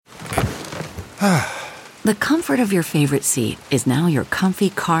The comfort of your favorite seat is now your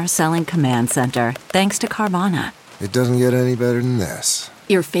comfy car selling command center, thanks to Carvana. It doesn't get any better than this.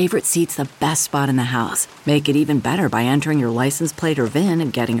 Your favorite seat's the best spot in the house. Make it even better by entering your license plate or VIN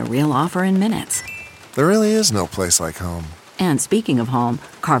and getting a real offer in minutes. There really is no place like home. And speaking of home,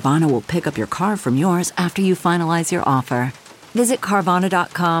 Carvana will pick up your car from yours after you finalize your offer. Visit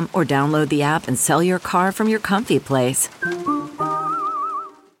Carvana.com or download the app and sell your car from your comfy place.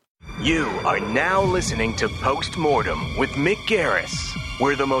 You are now listening to Postmortem with Mick Garris,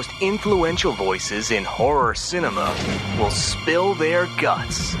 where the most influential voices in horror cinema will spill their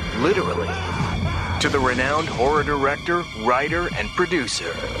guts, literally, to the renowned horror director, writer, and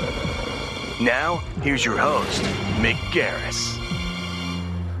producer. Now, here's your host, Mick Garris.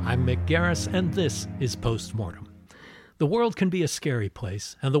 I'm Mick Garris, and this is Postmortem. The world can be a scary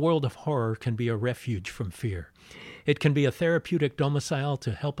place, and the world of horror can be a refuge from fear. It can be a therapeutic domicile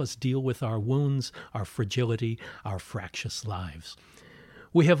to help us deal with our wounds, our fragility, our fractious lives.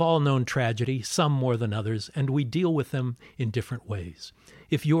 We have all known tragedy, some more than others, and we deal with them in different ways.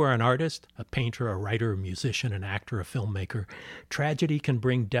 If you are an artist, a painter, a writer, a musician, an actor, a filmmaker, tragedy can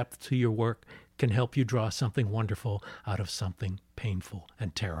bring depth to your work, can help you draw something wonderful out of something painful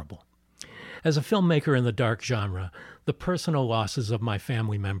and terrible. As a filmmaker in the dark genre, the personal losses of my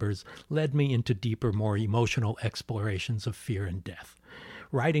family members led me into deeper, more emotional explorations of fear and death.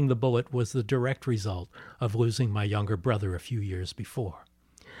 Riding the bullet was the direct result of losing my younger brother a few years before.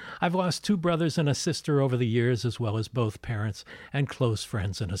 I've lost 2 brothers and a sister over the years, as well as both parents and close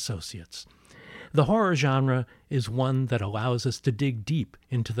friends and associates. The horror genre is one that allows us to dig deep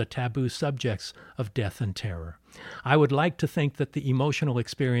into the taboo subjects of death and terror. I would like to think that the emotional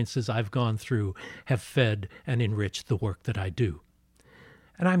experiences I've gone through have fed and enriched the work that I do.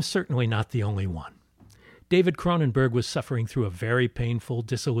 And I'm certainly not the only one. David Cronenberg was suffering through a very painful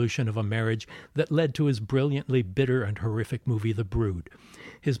dissolution of a marriage that led to his brilliantly bitter and horrific movie The Brood.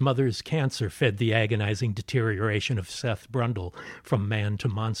 His mother's cancer fed the agonizing deterioration of Seth Brundle from man to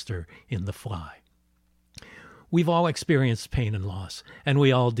monster in The Fly. We've all experienced pain and loss, and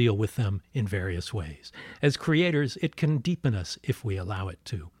we all deal with them in various ways. As creators, it can deepen us if we allow it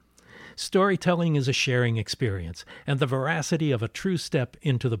to. Storytelling is a sharing experience, and the veracity of a true step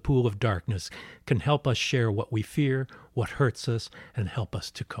into the pool of darkness can help us share what we fear, what hurts us, and help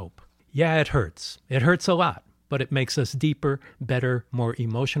us to cope. Yeah, it hurts. It hurts a lot, but it makes us deeper, better, more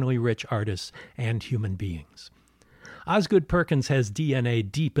emotionally rich artists and human beings. Osgood Perkins has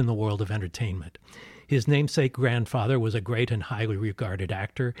DNA deep in the world of entertainment. His namesake grandfather was a great and highly regarded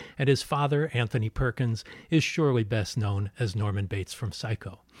actor, and his father, Anthony Perkins, is surely best known as Norman Bates from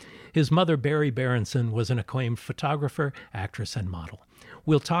Psycho. His mother, Barry Berenson, was an acclaimed photographer, actress, and model.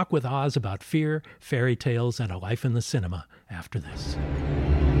 We'll talk with Oz about fear, fairy tales, and a life in the cinema after this.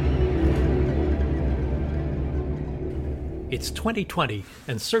 It's 2020,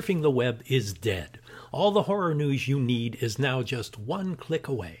 and surfing the web is dead. All the horror news you need is now just one click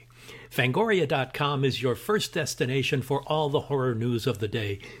away. Fangoria.com is your first destination for all the horror news of the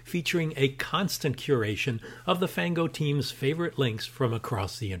day, featuring a constant curation of the Fango team's favorite links from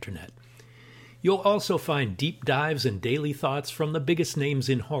across the internet. You'll also find deep dives and daily thoughts from the biggest names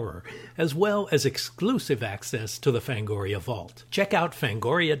in horror, as well as exclusive access to the Fangoria Vault. Check out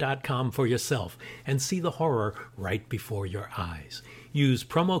Fangoria.com for yourself and see the horror right before your eyes. Use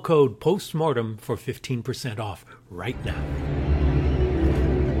promo code POSTMORTEM for 15% off right now.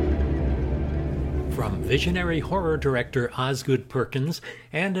 From visionary horror director Osgood Perkins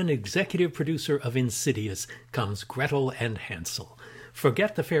and an executive producer of Insidious comes Gretel and Hansel.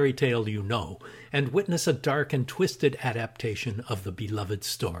 Forget the fairy tale you know and witness a dark and twisted adaptation of the beloved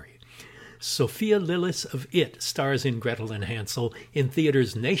story. Sophia Lillis of It stars in Gretel and Hansel in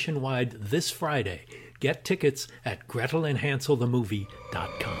theaters nationwide this Friday. Get tickets at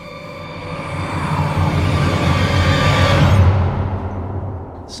GretelAndHanselTheMovie.com.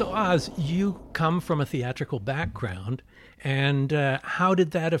 So Oz, you come from a theatrical background, and how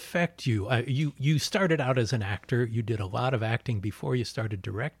did that affect you? You started out as an actor. You did a lot of acting before you started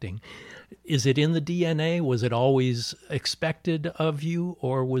directing. Is it in the DNA? Was it always expected of you,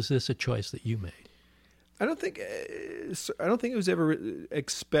 or was this a choice that you made? I don't think it was ever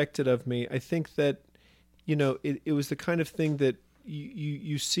expected of me. I think that, it was the kind of thing that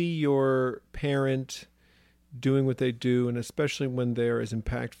you see your parent doing what they do, and especially when they're as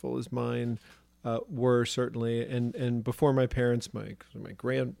impactful as mine were, certainly. And before my parents, my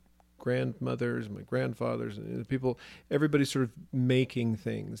grandmothers, my grandfathers, and people, everybody sort of making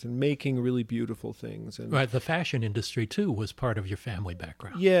things and making really beautiful things. And Right, the fashion industry too was part of your family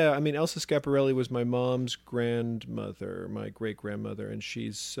background. yeah, I mean, Elsa Schiaparelli was my mom's grandmother, my great grandmother, and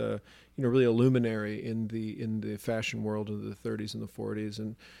she's really a luminary in the fashion world of the 30s and the 40s,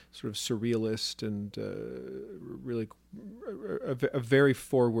 and sort of surrealist and really a very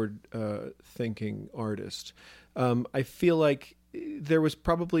forward thinking artist. I feel like there was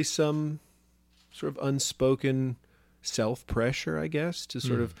probably some sort of unspoken self-pressure, I guess, to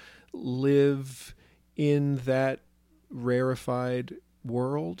sort of live in that rarefied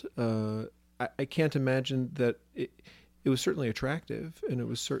world. I can't imagine that it was certainly attractive, and it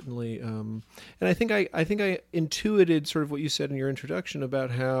was certainly, and I think I intuited sort of what you said in your introduction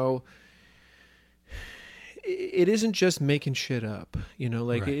about how it isn't just making shit up,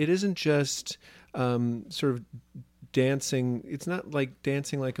 like Right. it isn't just sort of dancing. It's not like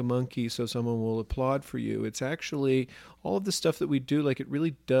dancing like a monkey so someone will applaud for you. It's actually all of the stuff that we do. Like, it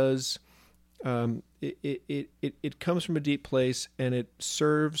really does. It comes from a deep place, and it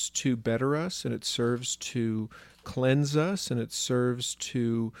serves to better us, and it serves to cleanse us, and it serves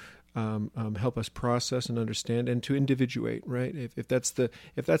to help us process and understand, and to individuate. Right? If that's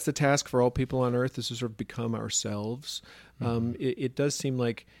the task for all people on earth, is to sort of become ourselves. It does seem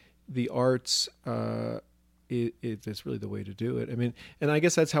like the arts. It's really the way to do it. I mean, and I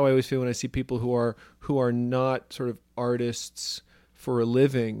guess that's how I always feel when I see people who are not sort of artists for a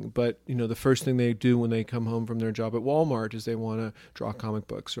living, but the first thing they do when they come home from their job at Walmart is they want to draw comic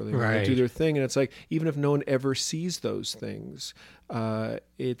books, or they want to do their thing. And it's like, even if no one ever sees those things,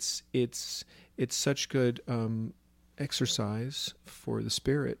 it's such good exercise for the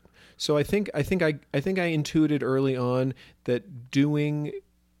spirit. So I think I intuited early on that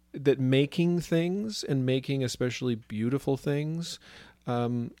making things, and making especially beautiful things,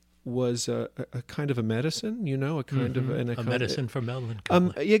 was a kind of a medicine, a kind of a medicine for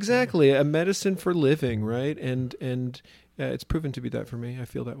melancholy. Exactly, a medicine for living, right? And it's proven to be that for me. I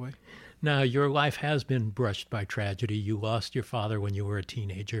feel that way. Now, your life has been brushed by tragedy. You lost your father when you were a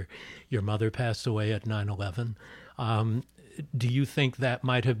teenager. Your mother passed away at 9/11. Do you think that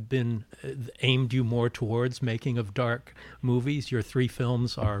might have been aimed you more towards making of dark movies? Your 3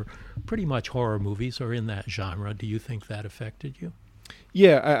 films are pretty much horror movies, or in that genre. Do you think that affected you?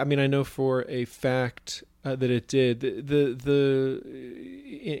 Yeah, I mean, I know for a fact that it did.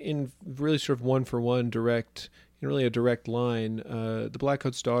 In really sort of one for one direct, really a direct line. The Black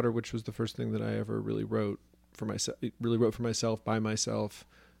Coat's Daughter, which was the first thing that I ever really wrote for myself, by myself,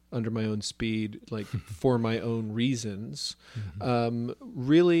 under my own speed, like for my own reasons.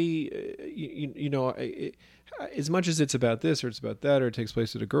 Really, as much as it's about this or it's about that, or it takes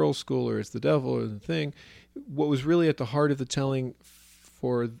place at a girls' school, or it's the devil or the thing, what was really at the heart of the telling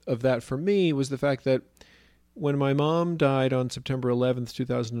of that for me was the fact that when my mom died on September 11th,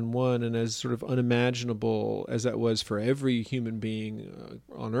 2001, and as sort of unimaginable as that was for every human being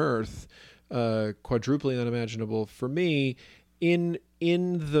on Earth, quadruply unimaginable for me, in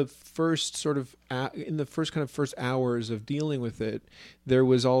the first first hours of dealing with it, there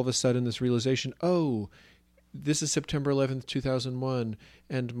was all of a sudden this realization: oh, this is September 11th, 2001,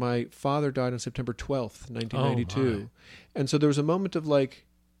 and my father died on September 12th, 1992. And so there was a moment of like,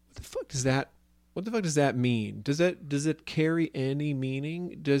 what the fuck does that mean? Does it carry any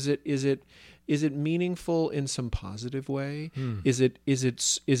meaning? Is it meaningful in some positive way? Is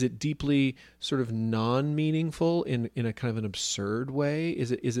it deeply sort of non-meaningful in a kind of an absurd way?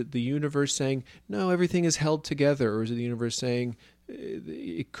 Is it the universe saying, no, everything is held together, or is it the universe saying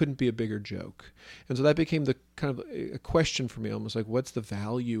it couldn't be a bigger joke? And so that became the kind of a question for me, almost like, what's the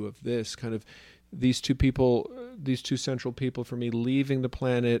value of this kind of these two central people for me leaving the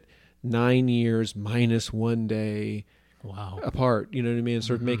planet 9 years minus 1 day apart, you know what I mean? And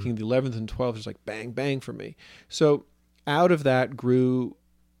sort of making the 11th and 12th just like bang, bang for me. So out of that grew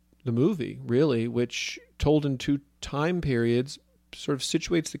the movie, really, which told in 2 time periods, sort of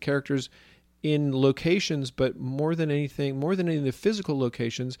situates the characters in locations, but more than any of the physical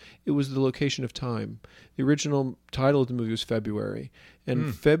locations, it was the location of time. The original title of the movie was February,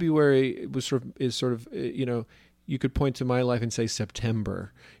 and February is sort of you could point to my life and say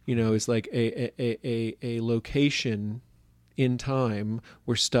September. It's like a location in time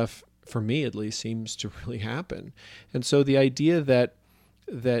where stuff, for me at least, seems to really happen. And so the idea that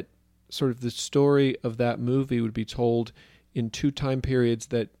sort of the story of that movie would be told in 2 time periods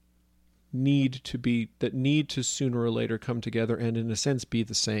that need to sooner or later come together and in a sense be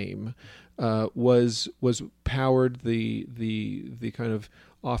the same was powered the kind of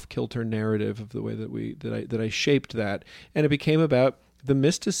off-kilter narrative of the way that I shaped that. And it became about the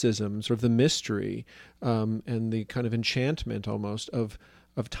mysticism, sort of the mystery, and the kind of enchantment almost of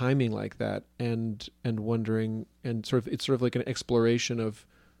timing like that, and wondering, and it's sort of like an exploration of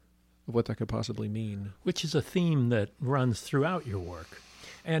what that could possibly mean. Which is a theme that runs throughout your work.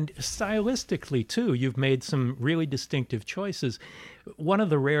 And stylistically, too, you've made some really distinctive choices. One of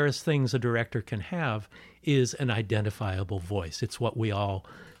the rarest things a director can have is an identifiable voice. It's what we all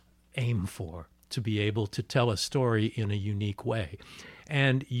aim for, to be able to tell a story in a unique way.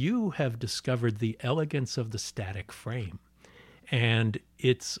 And you have discovered the elegance of the static frame. And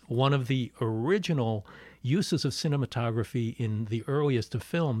it's one of the original uses of cinematography in the earliest of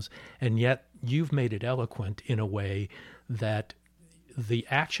films, and yet you've made it eloquent in a way that the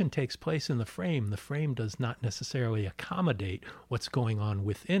action takes place in the frame. The frame does not necessarily accommodate what's going on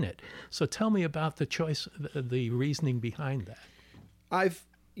within it. So tell me about the choice, the reasoning behind that. With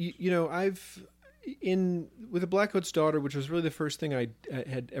The Blackcoat's Daughter, which was really the first thing I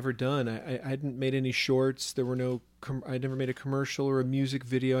had ever done, I hadn't made any shorts. There were I never made a commercial or a music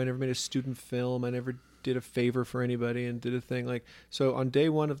video. I never made a student film. I never did a favor for anybody and did a thing like, so on day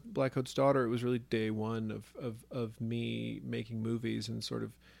one of Blackcoat's Daughter, it was really day one of me making movies, and sort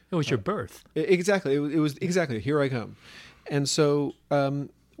of, it was your birth. Exactly. It was exactly, here I come. And so,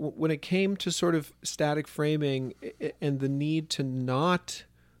 when it came to sort of static framing and the need to not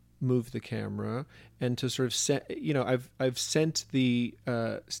move the camera and to sort of I've sent the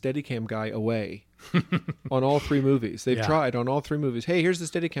Steadicam guy away on all three movies. They've tried on all three movies. Hey, here's the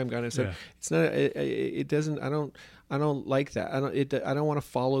Steadicam guy. And I said, it's not. It doesn't. I don't like that. I don't want to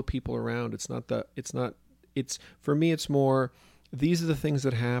follow people around. It's not. It's for me. It's more. These are the things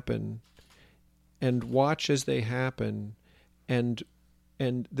that happen, and watch as they happen, and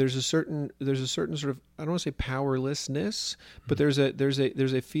there's a certain sort of, I don't want to say powerlessness, but there's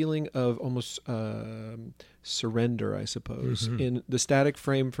a feeling of almost surrender, I suppose. Mm-hmm. In the static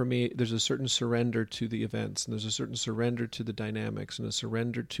frame, for me, there's a certain surrender to the events, and there's a certain surrender to the dynamics, and a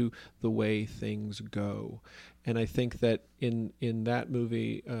surrender to the way things go. And I think that in that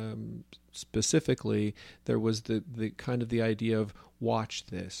movie specifically, there was the kind of the idea of watch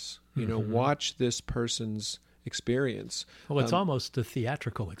this, watch this person's experience. Well, it's almost a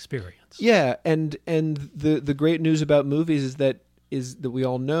theatrical experience. Yeah, and the great news about movies is that we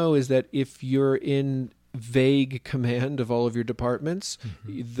all know is that if you're in vague command of all of your departments,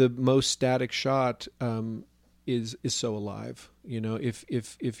 mm-hmm. the most static shot is so alive.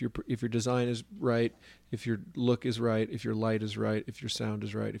 If your design is right, if your look is right, if your light is right, if your sound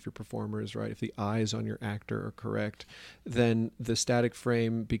is right, if your performer is right, if the eyes on your actor are correct, then the static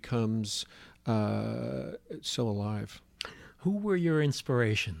frame becomes so alive. Who were your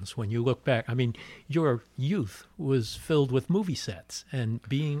inspirations when you look back? I mean, your youth was filled with movie sets and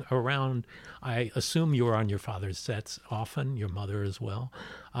being around, I assume you were on your father's sets often, your mother as well.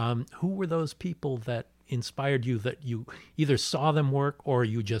 Who were those people that inspired you, that you either saw them work or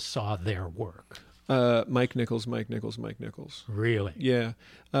you just saw their work? Mike Nichols. Really? Yeah.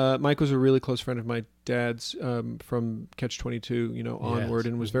 Mike was a really close friend of my dad's from Catch-22, onward,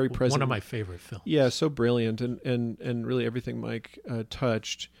 and was very present. One of my favorite films. Yeah, so brilliant, and really everything Mike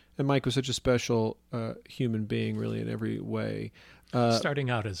touched. And Mike was such a special human being, really, in every way. Starting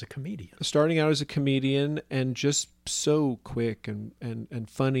out as a comedian. And just so quick and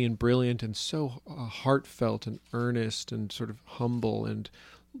funny and brilliant and so heartfelt and earnest and sort of humble and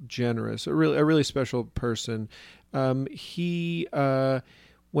generous, a really special person. When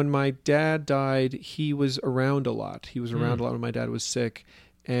my dad died, he was around a lot. He was around a lot when my dad was sick.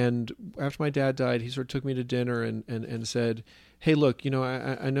 And after my dad died, he sort of took me to dinner and said, hey, look,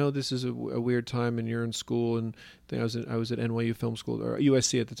 I know this is a weird time and you're in school, and I was at NYU Film School, or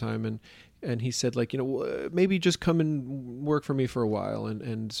USC at the time, and he said, like, maybe just come and work for me for a while.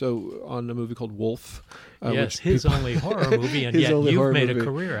 And so on a movie called Wolf. Yes, his only horror movie, and yet you've made a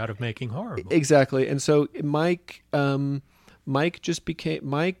career out of making horror movies. Exactly. And so Mike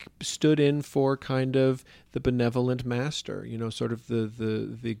stood in for kind of the benevolent master, sort of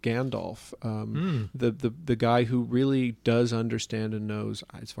the Gandalf, the guy who really does understand and knows,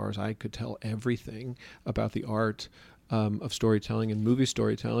 as far as I could tell, everything about the art of storytelling and movie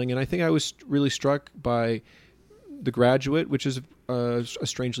storytelling. And I think I was really struck by The Graduate, which is a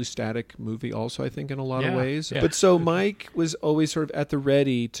strangely static movie also, I think, in a lot of ways. Yeah. But so Mike was always sort of at the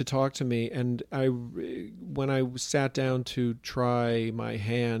ready to talk to me. And when I sat down to try my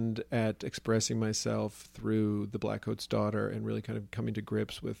hand at expressing myself through The Blackcoat's Daughter and really kind of coming to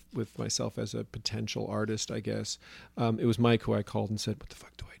grips with myself as a potential artist, I guess, it was Mike who I called and said, what the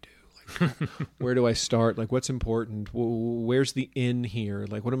fuck do I do? Where do I start? Like, what's important? Where's the in here?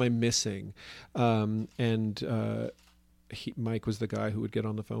 Like, what am I missing? And Mike was the guy who would get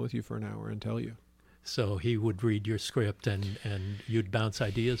on the phone with you for an hour and tell you. So he would read your script and you'd bounce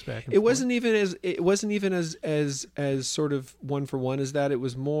ideas back and It forth? wasn't even as sort of one for one as that. It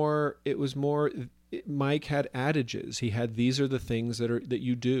was more Mike had adages. He had, these are the things that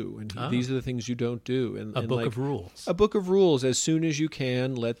you do, and these are the things you don't do, and a book like, of rules. A book of rules. As soon as you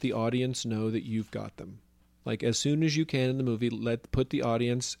can, let the audience know that you've got them. Like, as soon as you can in the movie, put the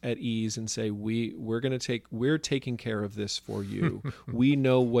audience at ease and say, we're taking care of this for you. We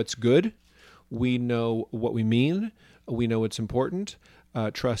know what's good. We know what we mean. We know what's important.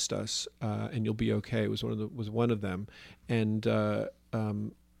 Trust us, and you'll be okay. Was one of them, and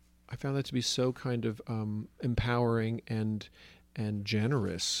I found that to be so kind of empowering and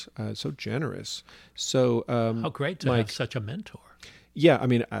generous, so generous. So how great to have such a mentor. Yeah, I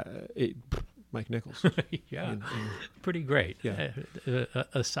mean, Mike Nichols. Yeah, pretty great. Yeah.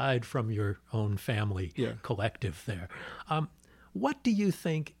 Aside from your own family collective there, what do you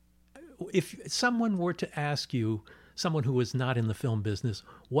think? If someone were to ask you, someone who is not in the film business,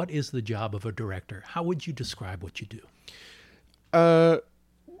 what is the job of a director? How would you describe what you do?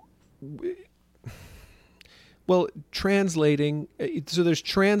 Well, translating. So there's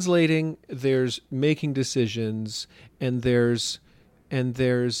translating, there's making decisions, and there's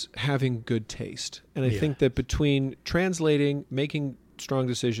having good taste. And I think that between translating, making strong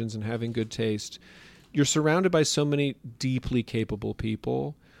decisions, and having good taste, you're surrounded by so many deeply capable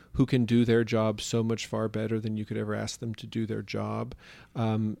people who can do their job so much far better than you could ever ask them to do their job.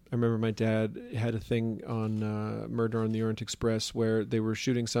 I remember my dad had a thing on Murder on the Orient Express where they were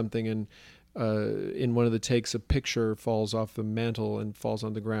shooting something, and in one of the takes, a picture falls off the mantle and falls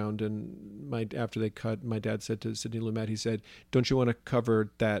on the ground. And after they cut, my dad said to Sidney Lumet, he said, "Don't you want to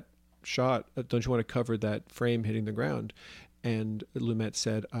cover that shot? Don't you want to cover that frame hitting the ground?" And Lumet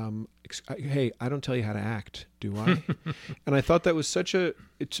said, "Hey, I don't tell you how to act, do I?" And I thought that was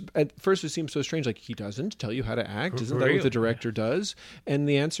at first it seemed so strange, like, he doesn't tell you how to act? Isn't that what the director does? And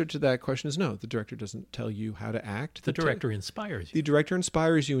the answer to that question is no, the director doesn't tell you how to act. The director inspires you. The director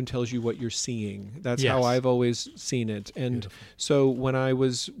inspires you and tells you what you're seeing. That's how I've always seen it. And Beautiful. So when I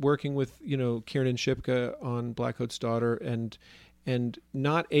was working with, Kiernan Shipka on Black Coat's Daughter, and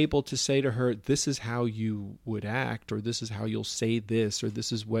not able to say to her, this is how you would act, or this is how you'll say this, or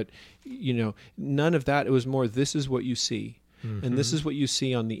this is what, none of that. It was more, this is what you see. Mm-hmm. And this is what you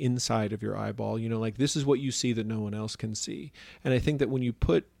see on the inside of your eyeball. Like, this is what you see that no one else can see. And I think that when you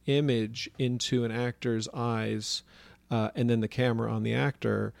put image into an actor's eyes, and then the camera on the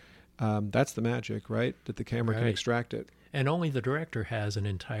actor, that's the magic, right? That the camera can extract it. And only the director has an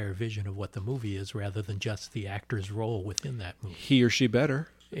entire vision of what the movie is, rather than just the actor's role within that movie. He or she better,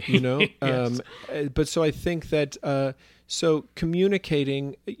 Yes. But so I think that so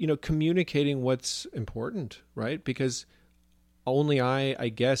communicating what's important, right? Because only I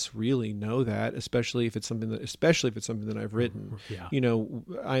guess, really know that, especially if it's something that I've written. Yeah.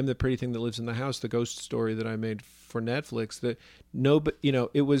 I'm the Pretty Thing That Lives in the House, the ghost story that I made for Netflix.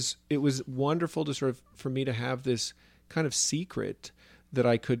 It was wonderful to sort of, for me to have this kind of secret that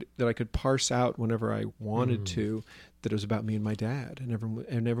I could parse out whenever I wanted to, that it was about me and my dad, and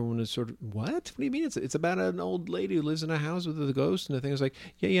everyone was sort of, what do you mean it's about an old lady who lives in a house with a ghost? And the thing was like,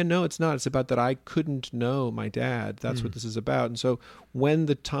 no, it's not. It's about that I couldn't know my dad. That's what this is about. And so when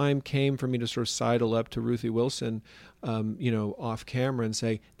the time came for me to sort of sidle up to Ruthie Wilson, off camera and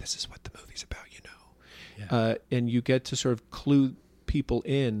say, this is what the movie's about, and you get to sort of clue people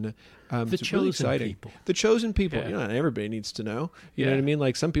in. The it's really exciting. People. The chosen people. Yeah. Not everybody needs to know. You know what I mean?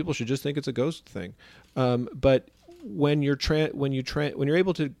 Like, some people should just think it's a ghost thing. But when you're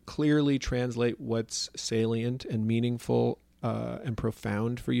able to clearly translate what's salient and meaningful and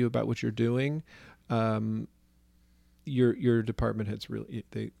profound for you about what you're doing, your department heads really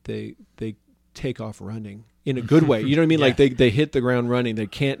they take off running in a good way. You know what I mean? Like, they hit the ground running. They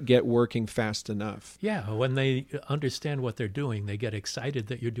can't get working fast enough. Yeah, when they understand what they're doing, they get excited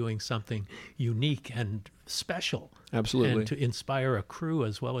that you're doing something unique and special. Absolutely. And to inspire a crew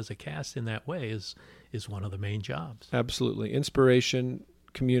as well as a cast in that way is one of the main jobs. Absolutely. Inspiration,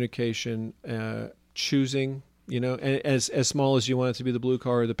 communication, choosing, and as small as you want it to be, the blue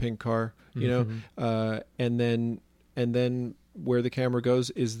car or the pink car, and then where the camera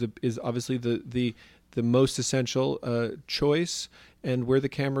goes is obviously the most essential choice, and where the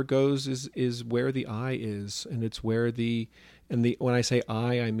camera goes is where the eye is, and it's where when I say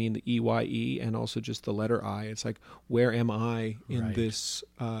I mean the EYE, and also just the letter I. It's like, where am I in this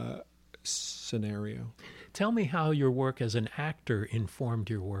scenario? Tell me how your work as an actor informed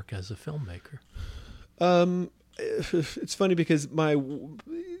your work as a filmmaker. It's funny because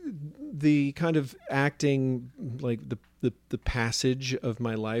the kind of acting, like the passage of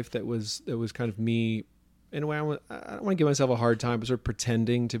my life that was kind of me. In a way, I don't want to give myself a hard time, but sort of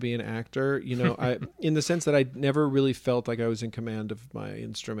pretending to be an actor, in the sense that I never really felt like I was in command of my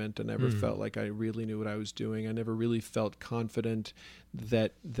instrument. I never felt like I really knew what I was doing. I never really felt confident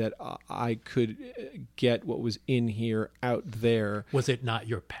that I could get what was in here out there. Was it not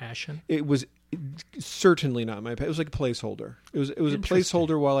your passion? It was certainly not my passion. It was like a placeholder. It was a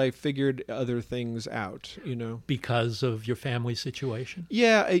placeholder while I figured other things out, Because of your family situation?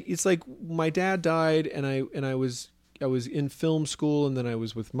 Yeah, it's like my dad died, and I was in film school, and then I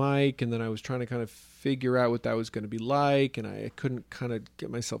was with Mike, and then I was trying to kind of figure out what that was going to be like, and I couldn't kind of get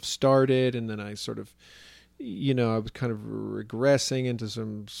myself started, and then I sort of, I was kind of regressing into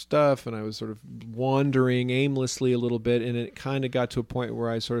some stuff, and I was sort of wandering aimlessly a little bit, and it kind of got to a point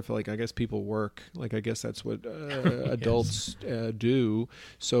where I sort of felt like, I guess people work. Like, I guess that's what adults do.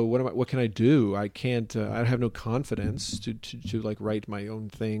 So what can I do? I can't, I have no confidence to like write my own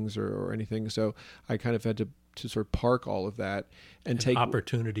things or anything. So I kind of had to sort of park all of that and take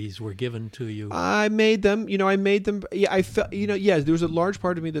opportunities were given to you. I made them. Yeah, I felt. There was a large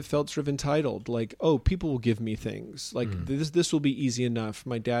part of me that felt sort of entitled. Like, oh, people will give me things. Like this will be easy enough.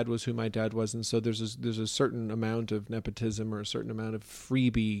 My dad was who my dad was, and so there's a certain amount of nepotism or a certain amount of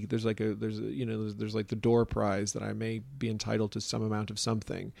freebie. There's like the door prize that I may be entitled to some amount of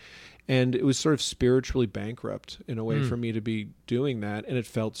something. And it was sort of spiritually bankrupt in a way for me to be doing that, and it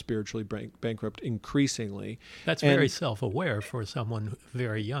felt spiritually bankrupt increasingly. That's very self-aware for someone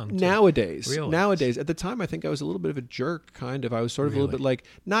very young. Nowadays, at the time, I think I was a little bit of a jerk. Kind of, I was sort of a little bit like,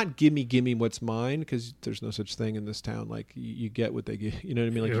 not gimme what's mine, because there's no such thing in this town. Like you get what they give. You know what I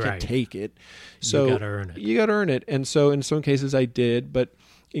mean? Like you can't take it. So you got to earn it. You got to earn it, and so in some cases I did, but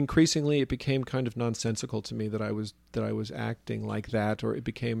increasingly it became kind of nonsensical to me that I was acting like that, or it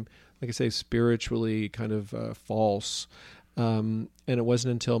became, like I say, spiritually kind of false. And it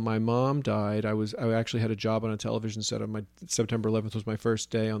wasn't until my mom died. I actually had a job on a television set. On my September 11th was my first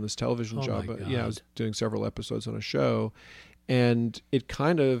day on this television job. My God. Yeah, I was doing several episodes on a show, and it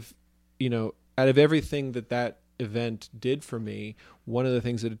kind of, out of everything that event did for me, one of the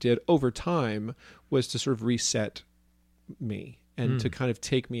things that it did over time was to sort of reset me and to kind of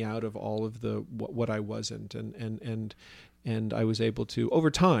take me out of all of the what I wasn't, and I was able to, over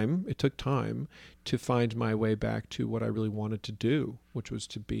time, it took time to find my way back to what I really wanted to do, which was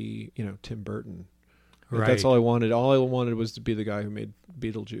to be, Tim Burton. Right. That's all I wanted. All I wanted was to be the guy who made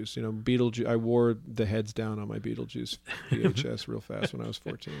Beetlejuice. Beetlejuice. I wore the heads down on my Beetlejuice VHS real fast when I was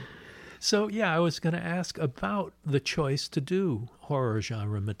 14. So, yeah, I was going to ask about the choice to do horror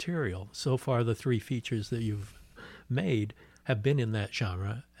genre material. So far, the 3 features that you've made have been in that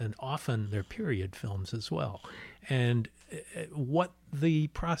genre, and often they're period films as well. And what the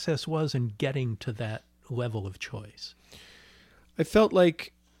process was in getting to that level of choice. I felt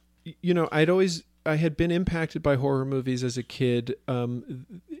like, I had been impacted by horror movies as a kid,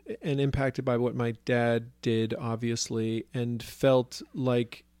 and impacted by what my dad did, obviously, and felt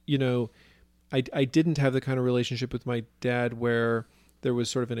like, I didn't have the kind of relationship with my dad where there was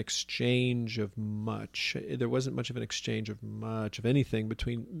sort of an exchange of much. There wasn't much of an exchange of much of anything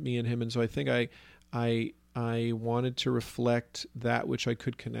between me and him. And so I think I wanted to reflect that which I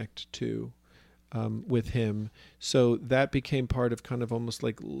could connect to with him. So that became part of kind of almost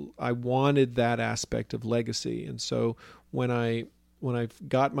like I wanted that aspect of legacy. And so when I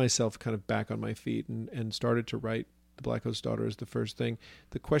got myself kind of back on my feet and started to write The Black Coat's Daughter as the first thing,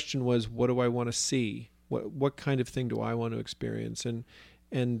 the question was, what do I want to see? What kind of thing do I want to experience?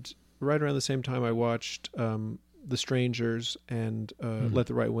 And right around the same time, I watched The Strangers and Let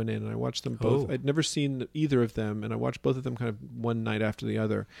the Right One In, and I watched them both. I'd never seen either of them, and I watched both of them kind of one night after the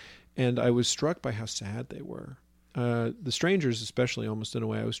other, and I was struck by how sad they were. The Strangers, especially, almost in a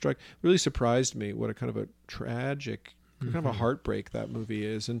way, I was struck. Really surprised me what a kind of a tragic, kind of a heartbreak that movie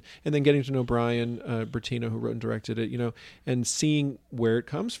is, and then getting to know Brian Bertino, who wrote and directed it, and seeing where it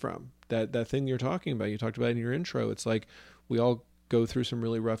comes from. That thing you're talking about, you talked about in your intro. It's like we all go through some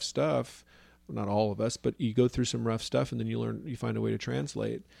really rough stuff. Not all of us, but you go through some rough stuff, and then you find a way to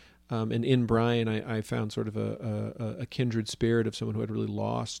translate. And in Brian, I found sort of a kindred spirit of someone who had really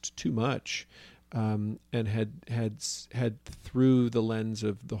lost too much, and had through the lens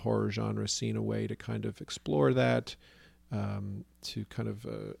of the horror genre seen a way to kind of explore that, to kind of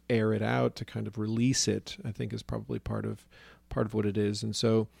air it out, to kind of release it. I think is probably part of what it is. And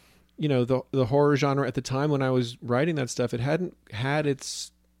so, the horror genre at the time when I was writing that stuff, it hadn't had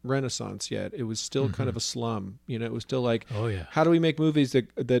its renaissance yet. It was still kind of a slum. It was still like, Oh, yeah. how do we make movies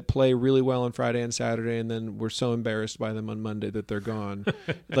that play really well on Friday and Saturday, and then we're so embarrassed by them on Monday that they're gone?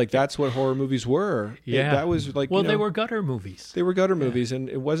 Like, that's what horror movies were. Yeah. That was like, Well, they were gutter movies. They were gutter movies, and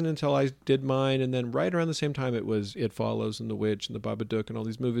it wasn't until I did mine, and then right around the same time it was It Follows and The Witch and The Babadook and all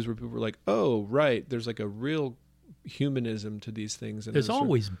these movies where people were like, oh, right, there's like a real humanism to these things. And There's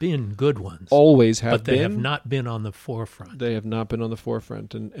always been good ones. Always have but they been. have not been on the forefront. They have not been on the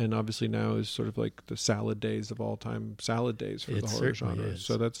forefront, and obviously now is sort of like the salad days of all time salad days for It the horror certainly genre. is.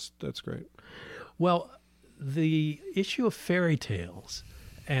 So that's great. Well, the issue of fairy tales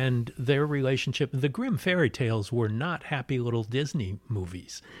and their relationship, the Grimm fairy tales were not happy little Disney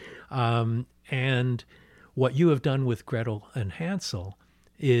movies. And what you have done with Gretel and Hansel,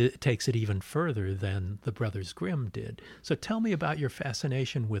 it takes it even further than the Brothers Grimm did. So tell me about your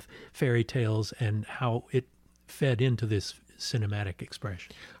fascination with fairy tales and how it fed into this cinematic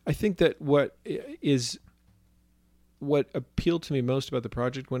expression. I think that what appealed to me most about the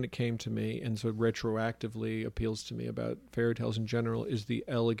project when it came to me, and so retroactively appeals to me about fairy tales in general, is the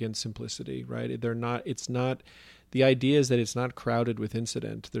elegant simplicity, right? The idea is that it's not crowded with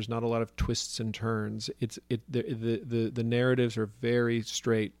incident. There's not a lot of twists and turns. The narratives are very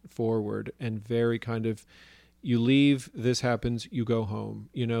straightforward and very kind of, you leave, this happens, you go home.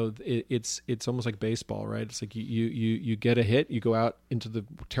 It's almost like baseball, right? It's like you get a hit, you go out into the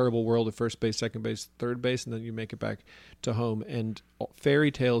terrible world of first base, second base, third base, and then you make it back to home. And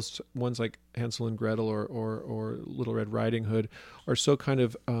fairy tales, ones like Hansel and Gretel or Little Red Riding Hood, are so kind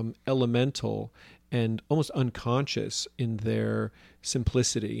of elemental and almost unconscious in their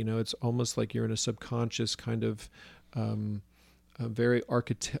simplicity. It's almost like you're in a subconscious kind of a very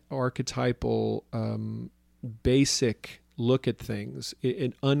archetypal, basic look at things,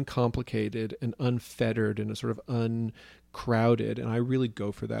 uncomplicated and unfettered and a sort of uncrowded. And I really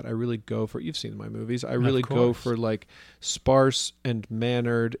go for that. I really go for, you've seen my movies, I really go for like sparse and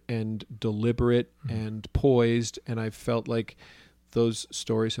mannered and deliberate and poised. And I felt like those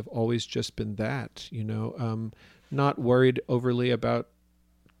stories have always just been that, not worried overly about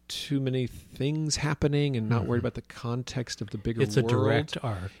too many things happening and not worried about the context of the bigger world. It's a direct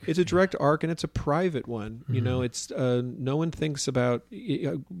arc. It's a direct arc, and it's a private one. It's no one thinks about,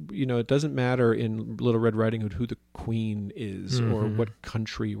 it doesn't matter in Little Red Riding Hood who the queen is or what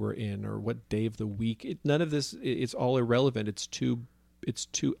country we're in or what day of the week. None of this, it's all irrelevant. It's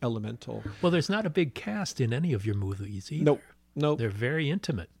too elemental. Well, there's not a big cast in any of your movies either. Nope. They're very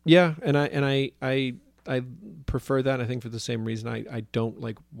intimate. Yeah, and I prefer that. I think for the same reason I don't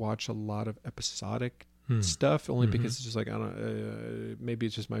like watch a lot of episodic stuff, only because it's just like, I don't. Maybe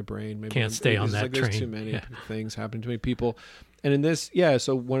it's just my brain. Maybe can't stay on that train. There's too many things happening to me. People, and in this,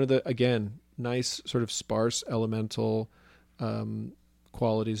 so one of the nice sort of sparse elemental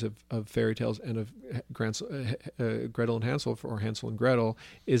qualities of fairy tales and of Gretel and Hansel, or Hansel and Gretel,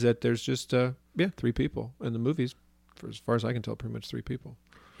 is that there's just three people, and the movies, for as far as I can tell, pretty much three people.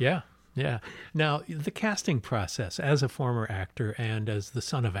 Yeah. Yeah. Now, the casting process, as a former actor and as the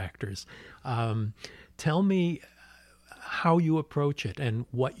son of actors, tell me how you approach it and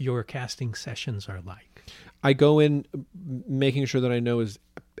what your casting sessions are like. I go in making sure that I know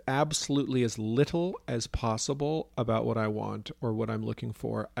absolutely as little as possible about what I want or what I'm looking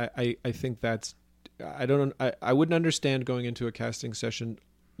for. I think that's, I wouldn't understand going into a casting session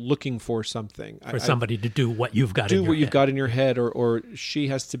looking for something, for somebody to do what you've got in your head. You've got in your head, or she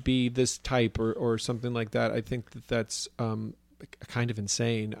has to be this type or something like that. I think that's kind of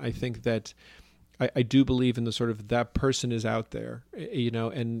insane. I think that I do believe in the sort of, that person is out there,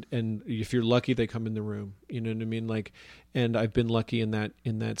 and if you're lucky, they come in the room, you know what I mean? Like, and I've been lucky in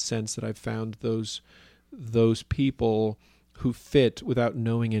that sense that I've found those people who fit without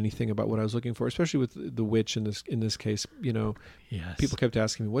knowing anything about what I was looking for, especially with the witch in this case. Yes. People kept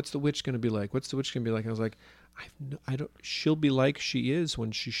asking me, "What's the witch going to be like? What's the witch going to be like?" And I was like, "I don't. She'll be like she is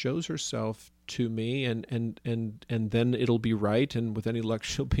when she shows herself to me, and then it'll be right, and with any luck,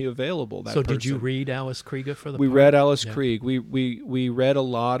 she'll be available." So, did you read Alice Krige for the? We read Alice Krige. We read a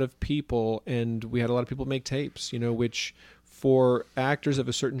lot of people, and we had a lot of people make tapes. Which, for actors of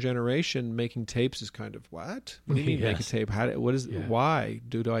a certain generation, making tapes is kind of, what? What do you mean make a tape? Why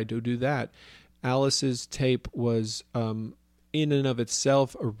do I do that? Alice's tape was, in and of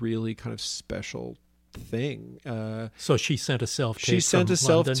itself, a really kind of special thing. So she sent a self-tape. She sent a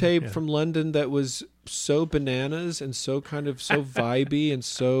self-tape London? from London that was so bananas and so kind of so vibey and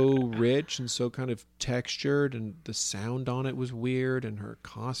so rich and so kind of textured, and the sound on it was weird, and her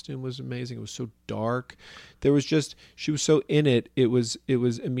costume was amazing. It was so dark. There was just, she was so in it. It was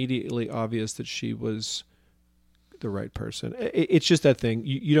immediately obvious that she was the right person. It's just that thing.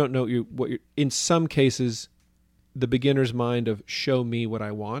 You don't know what you're. In some cases, the beginner's mind of show me what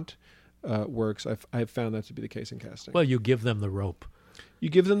I want works. I've found that to be the case in casting. Well, you give them the rope. You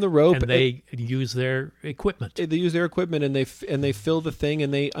give them the rope, and they use their equipment. They use their equipment, and they fill the thing,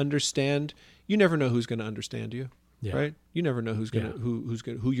 and they understand. You never know who's going to understand you, right? You never know who's going to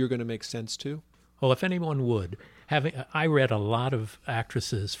who you're going to make sense to. Well, if anyone would, I read a lot of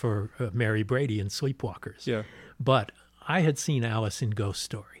actresses for Mary Brady in Sleepwalkers. Yeah, but I had seen Alice in Ghost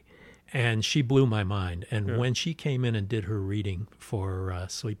Story, and she blew my mind. And when she came in and did her reading for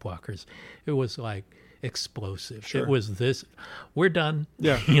Sleepwalkers, it was like explosive. Sure. It was this. We're done.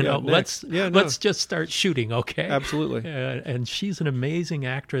 Yeah, let's just start shooting. Okay, absolutely. And she's an amazing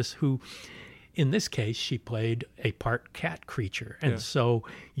actress who, in this case, she played a part cat creature. And so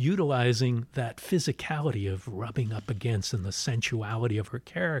utilizing that physicality of rubbing up against and the sensuality of her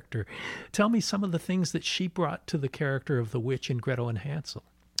character, tell me some of the things that she brought to the character of the witch in Gretel and Hansel.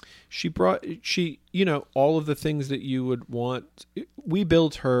 She all of the things that you would want. We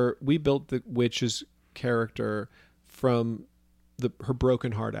built the witch's character from her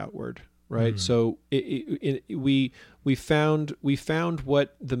broken heart outward. Right. So we found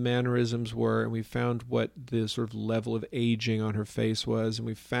what the mannerisms were, and we found what the sort of level of aging on her face was, and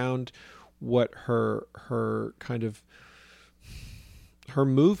we found what her kind of her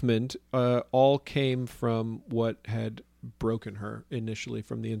movement all came from what had broken her initially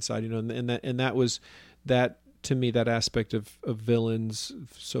from the inside. And that was that. To me, that aspect of villains,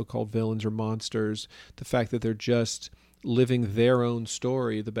 so-called villains or monsters, the fact that they're just living their own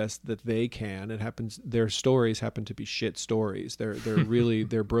story the best that they can. Their stories happen to be shit stories. They're really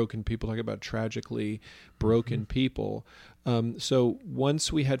they're broken people. Talk about tragically broken people. So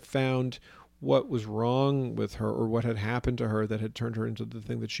once we had found what was wrong with her or what had happened to her that had turned her into the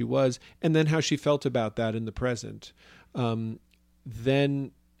thing that she was, and then how she felt about that in the present,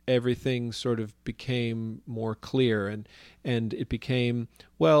 then everything sort of became more clear, and it became,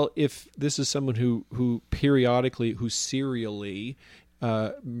 well, if this is someone who serially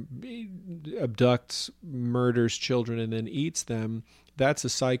abducts, murders children, and then eats them, that's a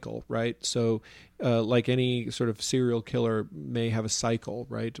cycle, right? So like any sort of serial killer may have a cycle,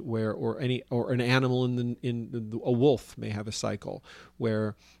 right? Or an animal a wolf may have a cycle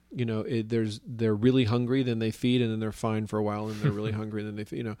where they're really hungry, then they feed, and then they're fine for a while, and they're really hungry, and then they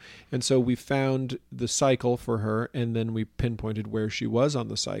feed, And so we found the cycle for her, and then we pinpointed where she was on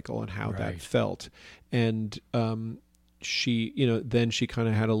the cycle and how that felt. And she, then she kind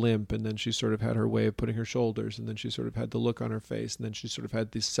of had a limp, and then she sort of had her way of putting her shoulders, and then she sort of had the look on her face, and then she sort of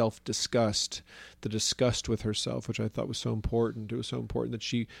had the self-disgust, the disgust with herself, which I thought was so important. It was so important that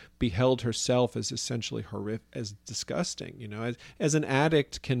she beheld herself as essentially horrific, as disgusting, as an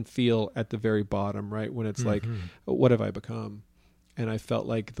addict can feel at the very bottom, right? When it's like, what have I become? And I felt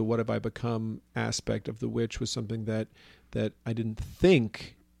like the what have I become aspect of the witch was something that I didn't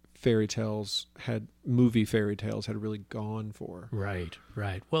think movie fairy tales had really gone for. Right.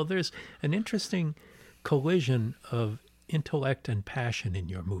 Well, there's an interesting collision of intellect and passion in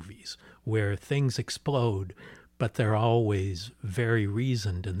your movies where things explode, but they're always very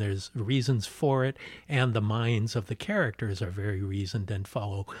reasoned, and there's reasons for it, and the minds of the characters are very reasoned and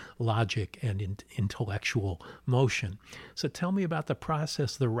follow logic and intellectual motion. So tell me about the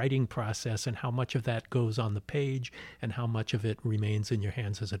process, the writing process, and how much of that goes on the page and how much of it remains in your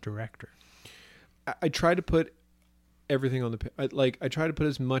hands as a director. I try to put everything on the page. I try to put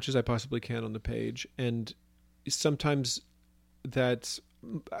as much as I possibly can on the page, and sometimes that's,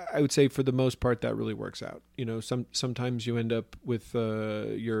 I would say for the most part, that really works out. Sometimes you end up with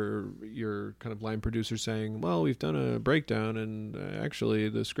your kind of line producer saying, well, we've done a breakdown, and actually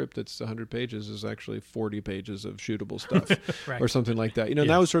the script that's 100 pages is actually 40 pages of shootable stuff or something like that.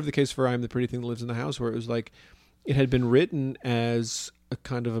 That was sort of the case for I'm the Pretty Thing That Lives in the House, where it was like it had been written as a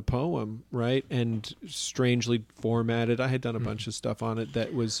kind of a poem, right? And strangely formatted. I had done a bunch of stuff on it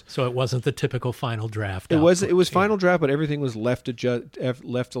that was... So it wasn't the typical final draft. It was final draft, but everything was left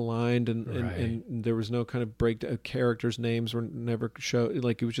aligned, and there was no kind of breakdown. Characters' names were never shown.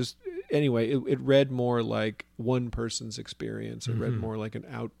 Like, it was just... Anyway, it read more like one person's experience. It read more like an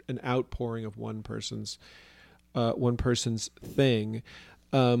outpouring of one person's thing.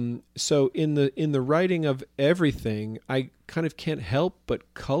 So in the writing of everything, I kind of can't help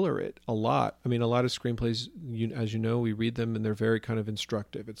but color it a lot. I mean, a lot of screenplays, as you know, we read them and they're very kind of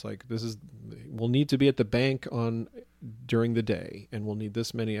instructive. It's like, we'll need to be at the bank during the day, and we'll need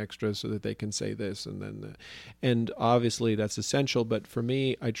this many extras so that they can say this, and obviously that's essential. But for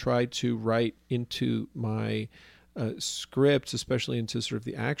me, I try to write into my scripts, especially into sort of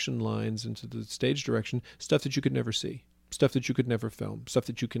the action lines, into the stage direction, stuff that you could never see, stuff that you could never film, stuff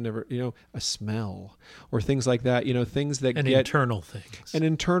that you can never, a smell or things like that, things that and get internal things. An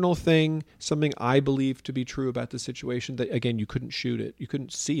internal thing, something I believe to be true about the situation that, again, you couldn't shoot it. You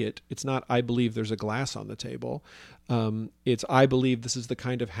couldn't see it. It's not, I believe there's a glass on the table. It's, I believe this is the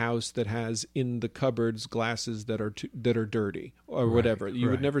kind of house that has in the cupboards glasses that are dirty or whatever. You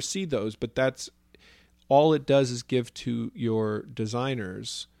would never see those, but that's all it does is give to your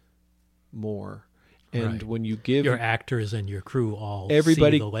designers more. And when you give your actors and your crew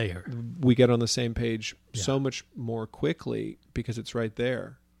everybody, see the layer, we get on the same page so much more quickly because it's right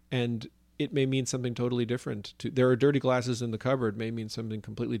there. And it may mean something totally different. There are dirty glasses in the cupboard may mean something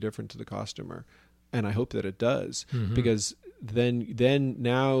completely different to the costumer. And I hope that it does, because then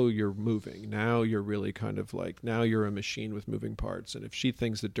now you're moving. Now you're really kind of like, now you're a machine with moving parts. And if she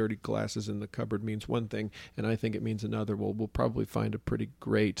thinks that dirty glasses in the cupboard means one thing and I think it means another, well, we'll probably find a pretty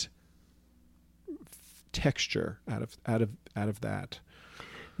great texture out of that.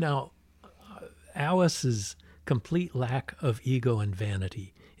 Now, Alice's complete lack of ego and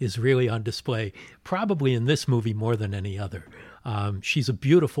vanity is really on display, probably in this movie more than any other. She's a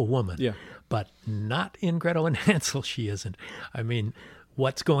beautiful woman, but not in Gretel and Hansel she isn't. I mean,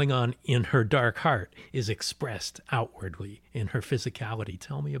 what's going on in her dark heart is expressed outwardly in her physicality.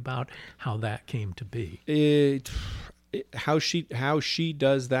 Tell me about how that came to be. How she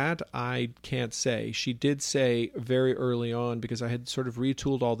does that, I can't say. She did say very early on, because I had sort of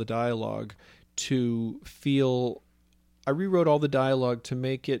retooled all the dialogue to feel. I rewrote all the dialogue to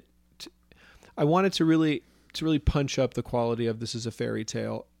make it. I wanted to really punch up the quality of this is a fairy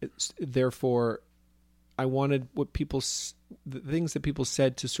tale. Therefore, I wanted the things that people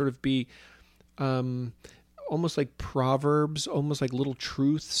said to sort of be almost like proverbs, almost like little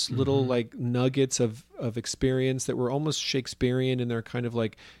truths, little like nuggets of experience that were almost Shakespearean in their kind of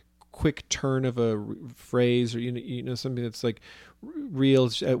like quick turn of a phrase, or something that's like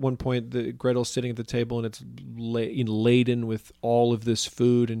real. At one point, Gretel's sitting at the table and it's laden with all of this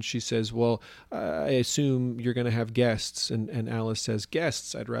food, and she says, "Well, I assume you're going to have guests," and Alice says,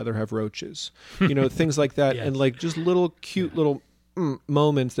 "Guests? I'd rather have roaches." Things like that, and like just little cute little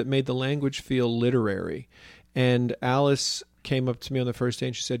moments that made the language feel literary. And Alice came up to me on the first day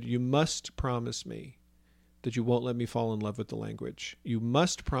and she said, "You must promise me that you won't let me fall in love with the language. You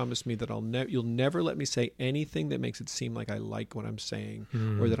must promise me that you'll never let me say anything that makes it seem like I like what I'm saying,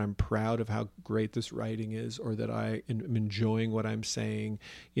 or that I'm proud of how great this writing is, or that I am enjoying what I'm saying.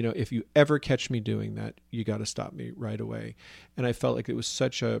 If you ever catch me doing that, you got to stop me right away." And I felt like it was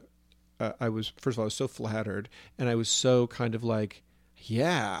such a first of all, I was so flattered, and I was so kind of like,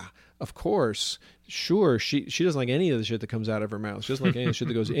 yeah, of course, sure. She doesn't like any of the shit that comes out of her mouth. She doesn't like any of the shit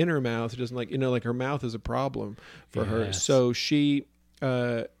that goes in her mouth. She doesn't like, like her mouth is a problem for her. So she,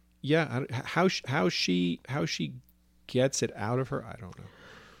 how she gets it out of her, I don't know.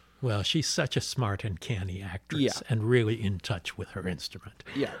 Well, she's such a smart and canny actress, and really in touch with her instrument.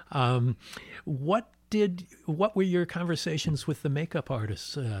 Yeah. What were your conversations with the makeup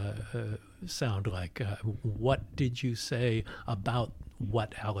artists sound like? What did you say about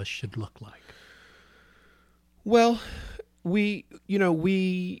what Alice should look like? Well,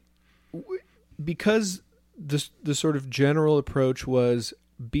 because the sort of general approach was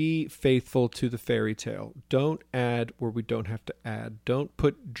be faithful to the fairy tale. Don't add where we don't have to add. Don't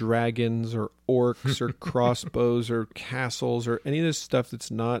put dragons or orcs or crossbows or castles or any of this stuff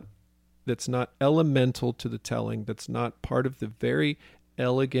that's not elemental to the telling, that's not part of the very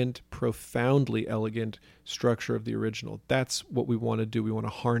elegant, profoundly elegant structure of the original. That's what we want to do. We want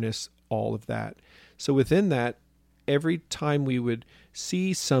to harness all of that. So within that, every time we would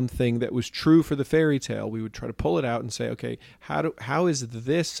see something that was true for the fairy tale, we would try to pull it out and say, okay, how is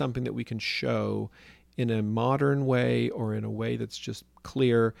this something that we can show in a modern way, or in a way that's just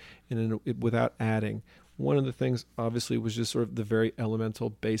clear and without adding? One of the things, obviously, was just sort of the very elemental,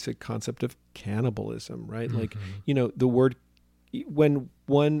 basic concept of cannibalism, right? Like, the word,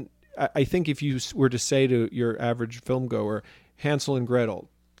 I think if you were to say to your average film goer, Hansel and Gretel,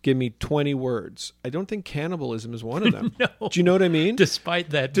 give me 20 words, I don't think cannibalism is one of them. No. Do you know what I mean? Despite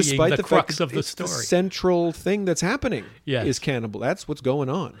being the crux of the story. The central thing that's happening is cannibal. That's what's going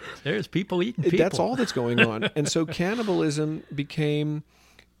on. There's people eating people. That's all that's going on. And so cannibalism became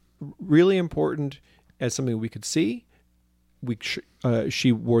really important as something we could see.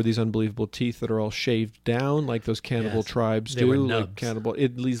 She wore these unbelievable teeth that are all shaved down, like those cannibal tribes do. Like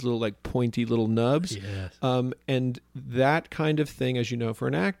these little like pointy little nubs. Yes. And that kind of thing, as you know, for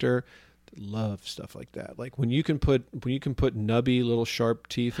an actor, love stuff like that. Like when you can put nubby little sharp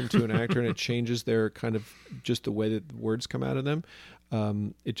teeth into an actor and it changes their kind of just the way that the words come out of them.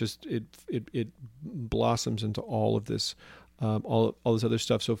 It blossoms into all of this, all this other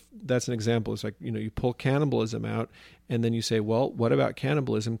stuff. So that's an example. It's like, you pull cannibalism out and then you say, well, what about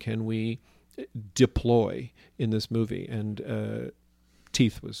cannibalism can we deploy in this movie? And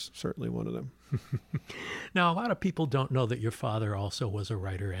teeth was certainly one of them. Now, a lot of people don't know that your father also was a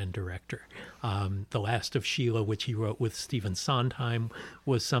writer and director. The Last of Sheila, which he wrote with Stephen Sondheim,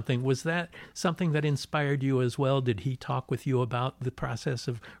 was that something that inspired you as well? Did he talk with you about the process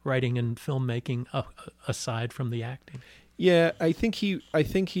of writing and filmmaking aside from the acting? Yeah, I think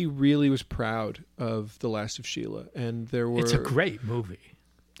he really was proud of The Last of Sheila, and It's a great movie.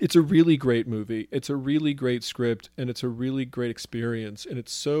 It's a really great movie. It's a really great script, and it's a really great experience, and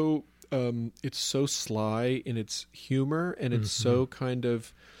it's so sly in its humor, and it's so kind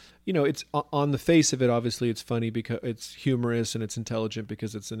of, it's on the face of it, obviously it's funny because it's humorous and it's intelligent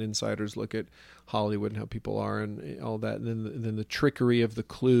because it's an insider's look at Hollywood and how people are and all that. And then the trickery of the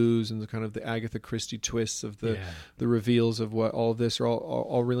clues and the kind of the Agatha Christie twists of the reveals of what all of this are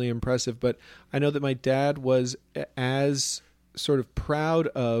all really impressive. But I know that my dad was as sort of proud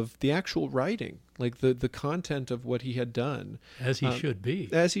of the actual writing, like the content of what he had done, as he should be,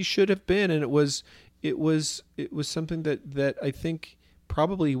 as he should have been. And it was something that I think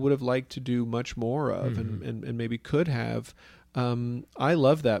probably would have liked to do much more of, and maybe could have. I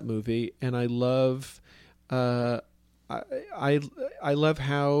love that movie, and I love I love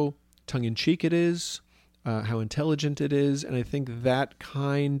how tongue-in-cheek it is, how intelligent it is, and I think that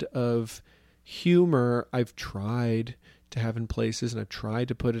kind of humor I've tried to have in places, and I've tried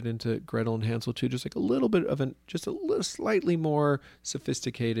to put it into Gretel and Hansel too, just like a little bit of just a little slightly more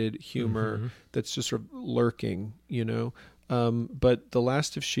sophisticated humor that's just sort of lurking, But The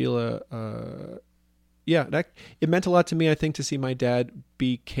Last of Sheila, it meant a lot to me, I think, to see my dad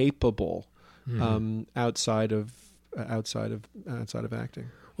be capable outside of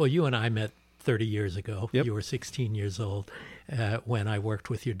acting. Well, you and I met 30 years ago. Yep. You were 16 years old when I worked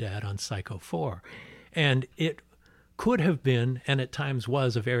with your dad on Psycho 4. And it could have been, and at times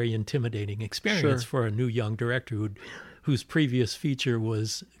was, a very intimidating experience for a new young director whose previous feature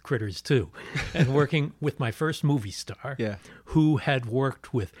was Critters 2, and working with my first movie star, who had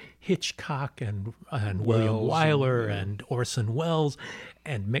worked with Hitchcock and William Wyler and Orson Welles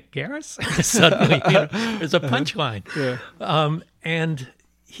and Mick Garris. Suddenly, there's a punchline. And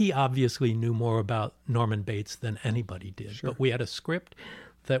he obviously knew more about Norman Bates than anybody did. But we had a script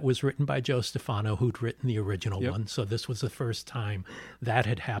that was written by Joe Stefano, who'd written the original one. So this was the first time that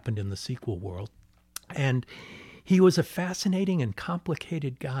had happened in the sequel world. And he was a fascinating and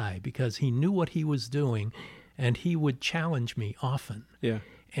complicated guy because he knew what he was doing, and he would challenge me often. Yeah.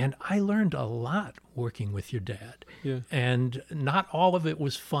 And I learned a lot working with your dad. Yeah. And not all of it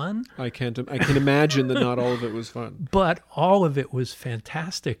was fun. I can imagine that not all of it was fun. But all of it was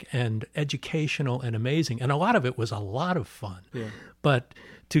fantastic and educational and amazing. And a lot of it was a lot of fun. Yeah. But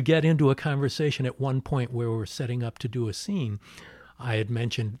to get into a conversation at one point where we're setting up to do a scene, I had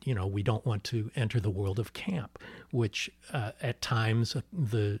mentioned, we don't want to enter the world of camp, which at times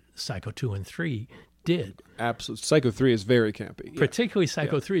the Psycho 2 and 3 did. Absolutely. Psycho 3 is very campy. Particularly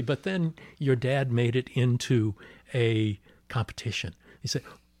Psycho 3. But then your dad made it into a competition. He said,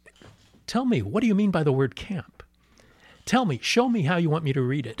 tell me, what do you mean by the word camp? Tell me, show me how you want me to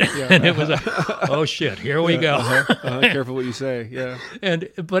read it. Yeah. And it was oh shit, here we go. Careful what you say. Yeah.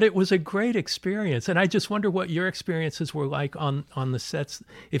 But it was a great experience. And I just wonder what your experiences were like on the sets,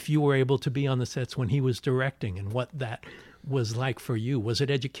 if you were able to be on the sets when he was directing, and what that was like for you. Was it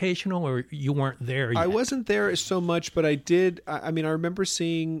educational, or you weren't there yet? I wasn't there so much, but I did. I remember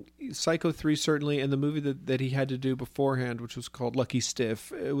seeing Psycho 3 certainly, and the movie that he had to do beforehand, which was called Lucky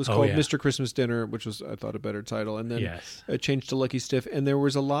Stiff. It was called Mr. Christmas Dinner, which was, I thought, a better title. And then it changed to Lucky Stiff. And there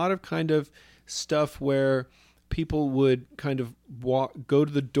was a lot of kind of stuff where people would kind of go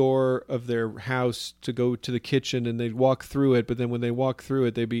to the door of their house to go to the kitchen, and they'd walk through it. But then when they walk through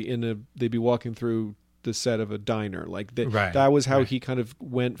it, they'd be walking through the set of a diner. Like that was how he kind of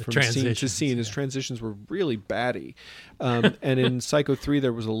went from scene to scene. His transitions were really batty. And in Psycho 3,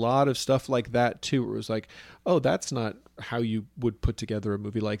 there was a lot of stuff like that too, where it was like, oh, that's not how you would put together a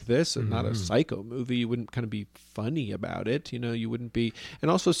movie like this, and not a Psycho movie. You wouldn't kind of be funny about it, you wouldn't be.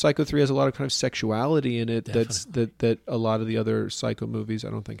 And also Psycho 3 has a lot of kind of sexuality in it. that a lot of the other Psycho movies I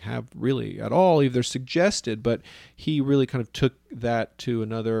don't think have really at all. Either suggested, but he really kind of took that to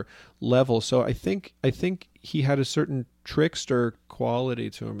another level. So I think he had a certain trickster quality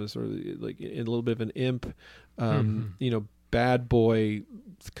to him, as sort of like a little bit of an imp, bad boy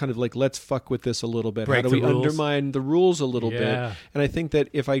kind of like, let's fuck with this a little bit. Break How do we the rules. undermine the rules a little bit? Yeah. And I think that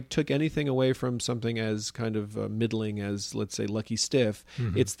if I took anything away from something as kind of middling as, let's say, Lucky Stiff,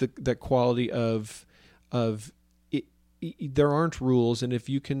 it's that quality of there aren't rules, and if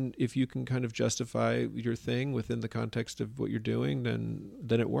you can kind of justify your thing within the context of what you're doing,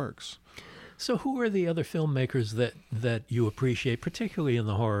 then it works. So who are the other filmmakers that you appreciate, particularly in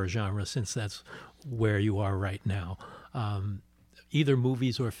the horror genre, since that's where you are right now? Either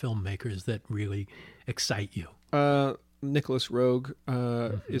movies or filmmakers that really excite you? Nicholas Roeg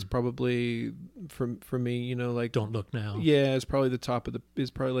is probably for me, you know, like Don't Look Now. Yeah, is probably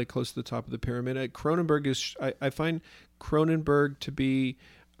like close to the top of the pyramid. Cronenberg is I find Cronenberg to be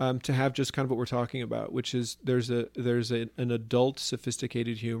to have just kind of what we're talking about, which is there's an adult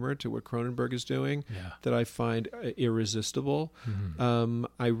sophisticated humor to what Cronenberg is doing that I find irresistible.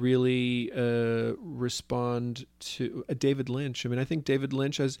 I really respond to David Lynch. I mean, I think David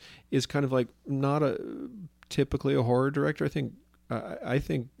Lynch is kind of like not typically a horror director. I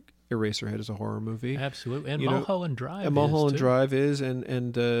think Eraserhead is a horror movie. Absolutely. And Mulholland Drive and Mulholland Drive is,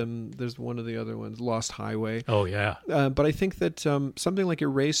 and there's one of the other ones, Lost Highway. Oh, yeah. But I think that something like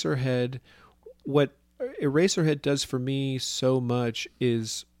Eraserhead, what Eraserhead does for me so much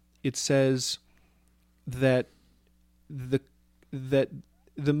is it says that the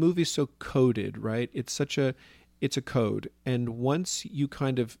movie's so coded, right? It's a code. And once you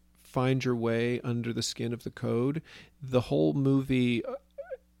kind of find your way under the skin of the code, the whole movie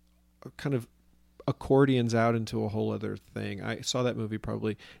kind of accordions out into a whole other thing. I saw that movie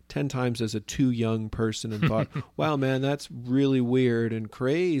probably 10 times as a too young person and thought, wow, man, that's really weird and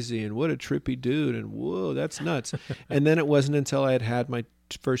crazy and what a trippy dude and whoa, that's nuts. And then it wasn't until I had my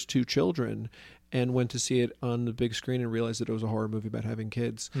first 2 children and went to see it on the big screen and realized that it was a horror movie about having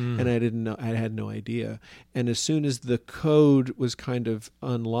kids. And I didn't know, I had no idea. And as soon as the code was kind of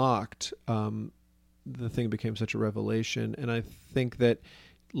unlocked, the thing became such a revelation. And I think that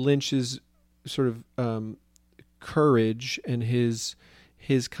Lynch's sort of courage and his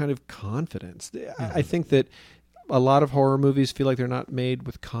kind of confidence. I think that a lot of horror movies feel like they're not made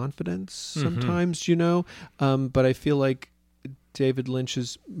with confidence sometimes, you know. But I feel like David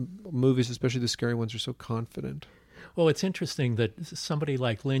Lynch's movies, especially the scary ones, are so confident. Well, it's interesting that somebody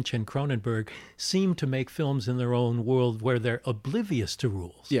like Lynch and Cronenberg seem to make films in their own world where they're oblivious to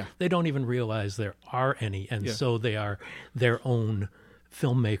rules. Yeah. They don't even realize there are any, and so they are their own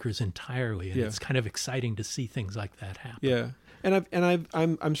filmmakers entirely, and it's kind of exciting to see things like that happen. Yeah,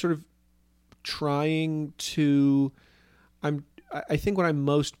 I'm sort of trying to. I think what I'm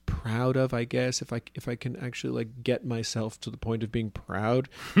most proud of, I guess, if I can actually like get myself to the point of being proud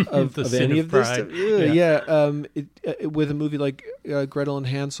of any of this stuff, with a movie like Gretel and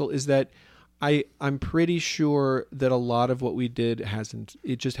Hansel, is that I'm pretty sure that a lot of what we did hasn't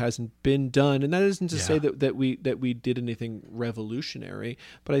been done, and that isn't to say that we did anything revolutionary,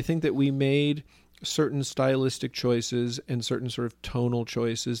 but I think that we made certain stylistic choices and certain sort of tonal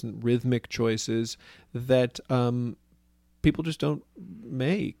choices and rhythmic choices that people just don't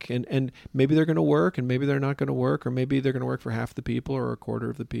make, and maybe they're going to work, and maybe they're not going to work, or maybe they're going to work for half the people, or a quarter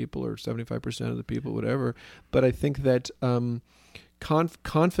of the people, or 75% of the people, whatever. But I think that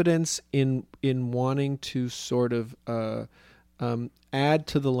confidence in wanting to sort of add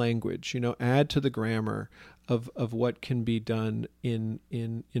to the language, add to the grammar of what can be done in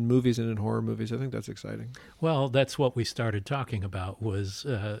movies and in horror movies. I think that's exciting. Well, that's what we started talking about, was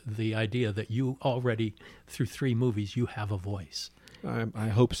the idea that you already, through 3 movies, you have a voice. I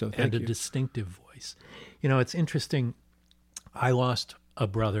hope so. Thank you. And a distinctive voice. It's interesting. I lost a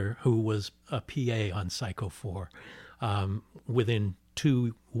brother who was a PA on Psycho 4 within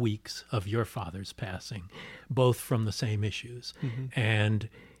 2 weeks of your father's passing, both from the same issues. And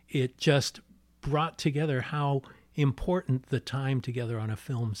it just brought together how important the time together on a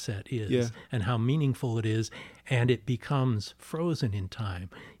film set is, and how meaningful it is, and it becomes frozen in time.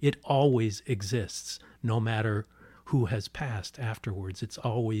 It always exists, no matter who has passed afterwards. It's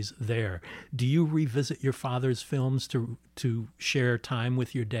always there. Do you revisit your father's films to share time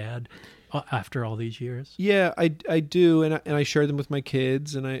with your dad after all these years? Yeah, I do, and I share them with my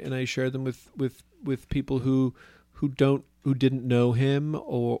kids, and I share them with people who didn't know him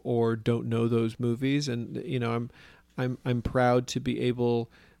or don't know those movies, and I'm proud to be able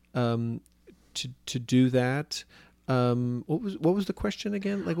to do that. What was the question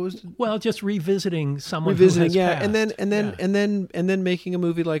again? Like, what was just revisiting someone who has passed. and then making a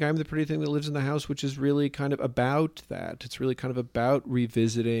movie like I'm the Pretty Thing That Lives in the House, which is really kind of about that. It's really kind of about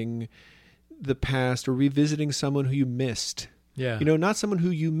revisiting the past or revisiting someone who you missed. Yeah. Not someone who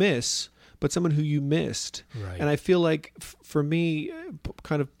you miss, but someone who you missed. Right. And I feel like for me,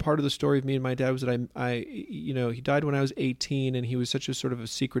 kind of part of the story of me and my dad was that I he died when I was 18, and he was such a sort of a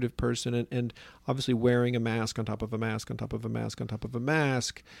secretive person, and obviously wearing a mask on top of a mask on top of a mask on top of a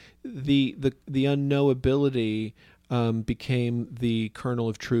mask, the unknowability became the kernel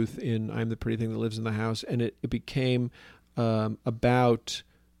of truth in I'm the Pretty Thing That Lives in the House, and it became about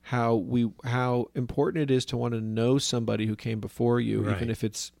how important it is to want to know somebody who came before you, right. even if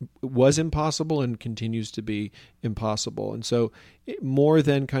it was impossible and continues to be impossible. And so, more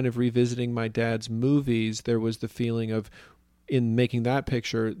than kind of revisiting my dad's movies, there was the feeling of, in making that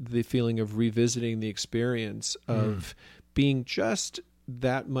picture, the feeling of revisiting the experience of being just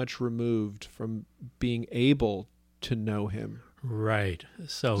that much removed from being able to know him. Right.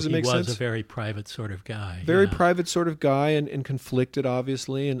 So Does it he make was sense? a very private sort of guy. Very yeah. private sort of guy, and conflicted,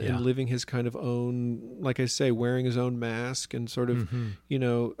 obviously, and Yeah. living his kind of own, like I say, wearing his own mask and sort of,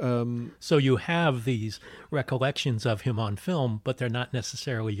 So you have these recollections of him on film, but they're not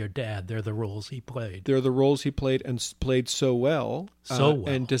necessarily your dad. They're the roles he played. they're the roles he played, and played so well. So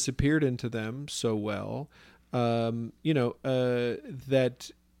well. And disappeared into them so well.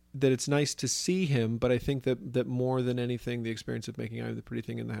 That it's nice to see him, but I think that more than anything, the experience of making I'm the Pretty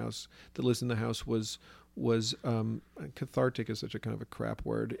Thing in the House That Lives in the House was cathartic is such a kind of a crap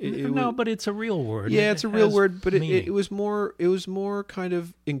word. But it's a real word. Yeah, it's a real has word, but meaning. it was more kind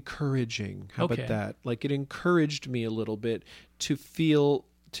of encouraging. How Okay. about that? Like, it encouraged me a little bit to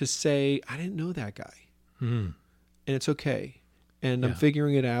say, I didn't know that guy. And it's okay. And I'm Yeah.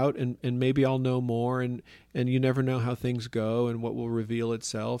 figuring it out, and maybe I'll know more, and you never know how things go and what will reveal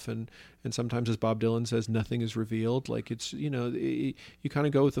itself. And sometimes, as Bob Dylan says, nothing is revealed. Like, it's, you kind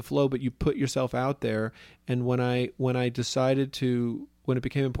of go with the flow, but you put yourself out there. And when I decided to, when it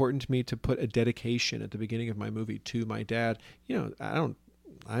became important to me to put a dedication at the beginning of my movie to my dad,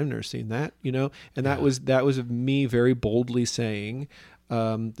 I've never seen that, and that was of me very boldly saying,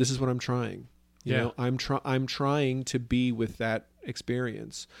 this is what I'm trying. I'm trying to be with that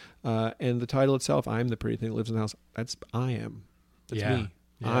experience, and the title itself, I'm the Pretty Thing That Lives in the House. That's Yeah. me.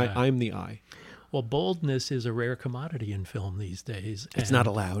 Yeah. I'm the I. Well, boldness is a rare commodity in film these days. It's and- not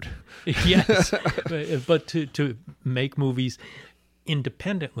allowed. Yes, but to make movies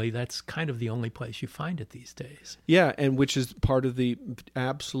independently, that's kind of the only place you find it these days. Yeah, and which is part of the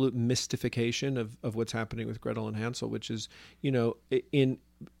absolute mystification of what's happening with Gretel and Hansel, which is,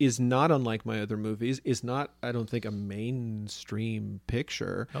 is not unlike my other movies, is not, I don't think, a mainstream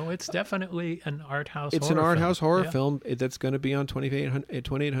picture. Oh, it's definitely an art house. It's horror an art film. house horror Yeah. film that's going to be on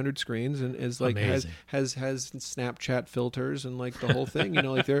 2,800 screens, and is like has Amazing. Snapchat filters and like the whole thing.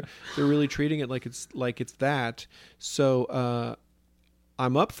 Like they're really treating it like it's that. So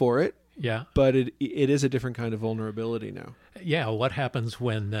I'm up for it. Yeah. But it is a different kind of vulnerability now. Yeah. What happens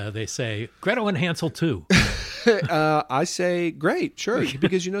when they say Gretel and Hansel 2? I say, great, sure.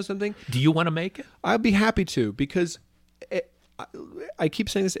 Because you know something? Do you want to make it? I'd be happy to, because I keep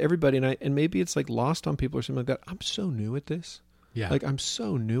saying this to everybody, and maybe it's like lost on people or something like that. I'm so new at this. Yeah. Like, I'm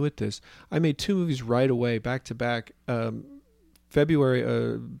so new at this. I made 2 movies right away, back to back.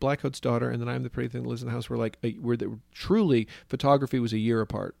 February, Black Coat's Daughter, and then I'm the Pretty Thing That Lives in the House were truly, photography was a year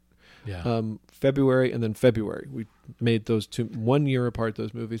apart. Yeah. February and then February. We made those 2 1 year apart,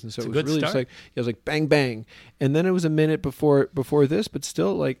 those movies, and so It's a it was good really start. just like it was like bang bang, and then it was a minute before this, but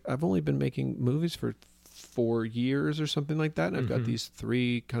still, like, I've only been making movies for 4 years or something like that, and I've got these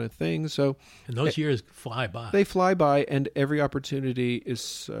 3 kind of things. So And those years fly by. they fly by, and every opportunity is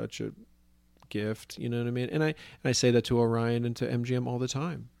such a gift. You know what I mean? And I say that to Orion and to MGM all the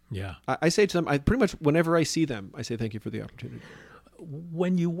time. Yeah. I say to them, I pretty much whenever I see them, I say thank you for the opportunity.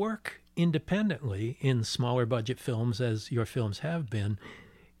 When you work independently in smaller budget films, as your films have been,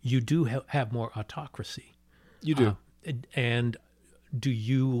 you do have more autocracy. You do. And do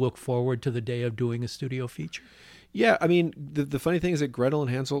you look forward to the day of doing a studio feature? Yeah, I mean, the funny thing is that Gretel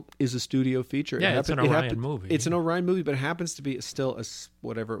and Hansel is a studio feature. Yeah, it's an Orion movie. It's an Orion movie, but it happens to be still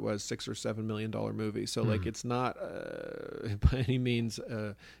whatever it was, $6 or $7 million movie. So like, it's not by any means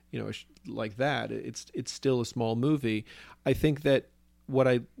like that. It's still a small movie. I think that what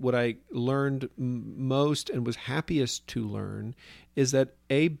I learned most and was happiest to learn is that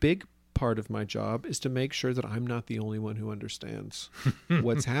a big part of my job is to make sure that I'm not the only one who understands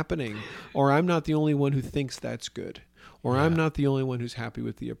what's happening, or I'm not the only one who thinks that's good, or I'm not the only one who's happy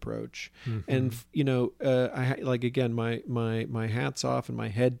with the approach. And I like, again, my hat's off and my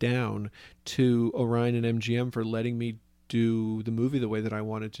head down to Orion and MGM for letting me do the movie the way that I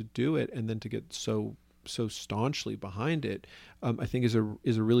wanted to do it, and then to get so staunchly behind it, I think is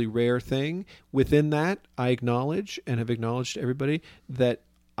a really rare thing. Within that, I acknowledge and have acknowledged to everybody that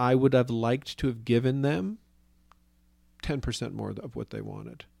I would have liked to have given them 10% more of what they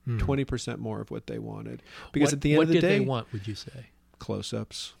wanted, 20% more of what they wanted. Because at the end of the day, what did they want, would you say?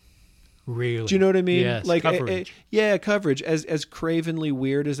 Close-ups. Really? Do you know what I mean? Yes, like coverage. Coverage. As cravenly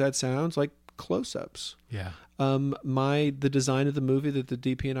weird as that sounds, like close-ups. Yeah. The design of the movie that the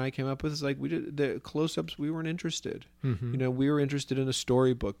DP and I came up with is like we did the close-ups. We weren't interested. Mm-hmm. We were interested in a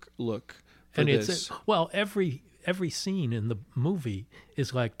storybook look for this. Every scene in the movie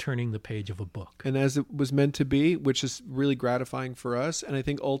is like turning the page of a book. And as it was meant to be, which is really gratifying for us, and I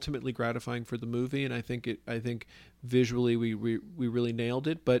think ultimately gratifying for the movie. And I think visually we really nailed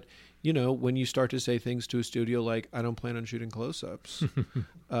it. But when you start to say things to a studio like, "I don't plan on shooting close-ups,"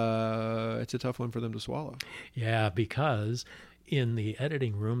 it's a tough one for them to swallow. Yeah, because in the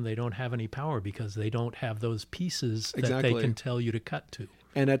editing room they don't have any power because they don't have those pieces that they can tell you to cut to.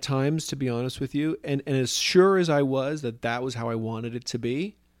 And at times, to be honest with you, and as sure as I was that was how I wanted it to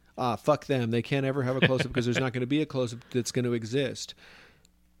be, fuck them. They can't ever have a close-up because there's not going to be a close-up that's going to exist.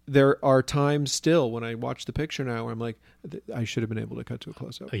 There are times still when I watch the picture now where I'm like, I should have been able to cut to a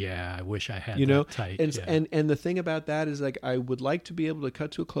close-up. Yeah, I wish I had that tight. And the thing about that is like I would like to be able to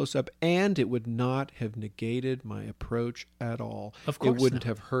cut to a close-up and it would not have negated my approach at all. Of course it wouldn't not.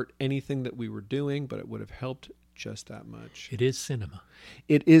 have hurt anything that we were doing, but it would have helped just that much. It is cinema.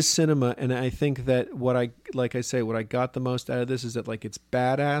 It is cinema, and I think that what I got the most out of this is that like it's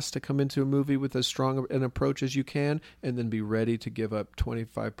badass to come into a movie with as strong an approach as you can, and then be ready to give up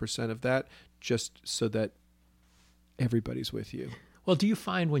 25% of that just so that everybody's with you. Well, do you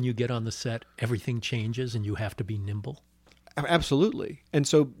find when you get on the set, everything changes and you have to be nimble? Absolutely. And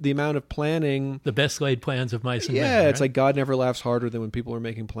so the amount of planning... The best laid plans of mice and men. Yeah, it's right? like God never laughs harder than when people are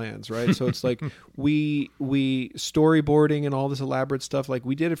making plans, right? So it's like we storyboarding and all this elaborate stuff, like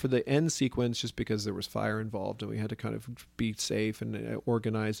we did it for the end sequence just because there was fire involved and we had to kind of be safe and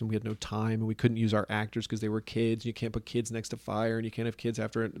organized and we had no time and we couldn't use our actors because they were kids. You can't put kids next to fire and you can't have kids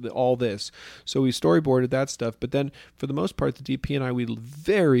after all this. So we storyboarded that stuff. But then for the most part, the DP and I, we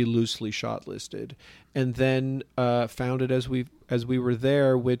very loosely shot listed. And then found it as we were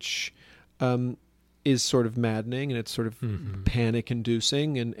there, which is sort of maddening and it's sort of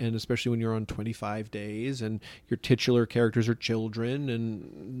panic-inducing, and especially when you're on 25 days and your titular characters are children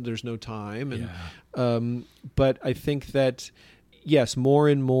and there's no time. And but I think that yes, more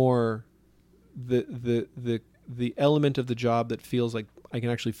and more the element of the job that feels like I can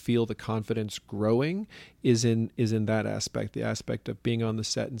actually feel the confidence growing is in that aspect, the aspect of being on the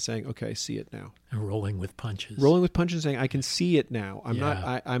set and saying, okay, I see it now. And rolling with punches. Rolling with punches and saying, I can see it now.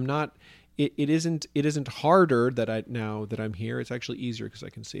 I'm not, it isn't harder now that I'm here. It's actually easier because I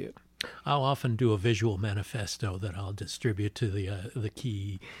can see it. I'll often do a visual manifesto that I'll distribute to the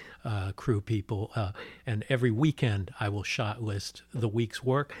key crew people, and every weekend I will shot list the week's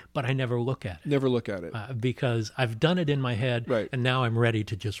work, but I never look at it. Never look at it. Because I've done it in my head, right. And now I'm ready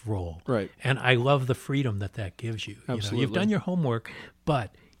to just roll. Right. And I love the freedom that gives you. Absolutely. You've done your homework,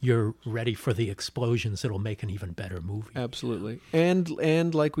 but you're ready for the explosions that'll make an even better movie. Absolutely.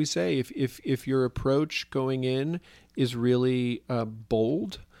 And like we say, if your approach going in is really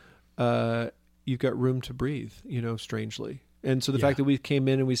bold, you've got room to breathe, strangely. And so the fact that we came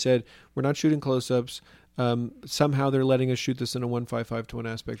in and we said, we're not shooting close-ups. Somehow they're letting us shoot this in a 1:55 to 1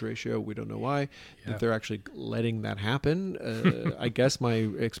 aspect ratio. We don't know why. That they're actually letting that happen. I guess my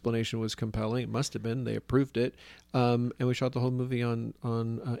explanation was compelling. It must have been. They approved it. And we shot the whole movie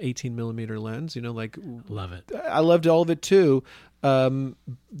on 18 millimeter lens. Love it. I loved all of it too.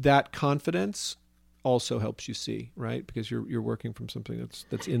 That confidence also helps you see, right? Because you're working from something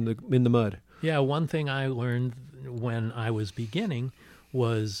that's in the mud. Yeah, one thing I learned when I was beginning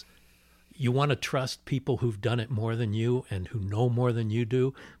was you want to trust people who've done it more than you and who know more than you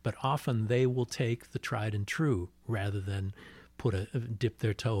do, but often they will take the tried and true rather than dip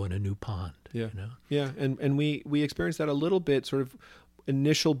their toe in a new pond. Yeah, yeah, and we experienced that a little bit, sort of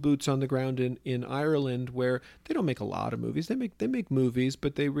initial boots on the ground in Ireland, where they don't make a lot of movies. They make movies,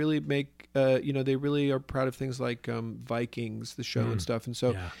 but they really make they really are proud of things like Vikings, the show and stuff. And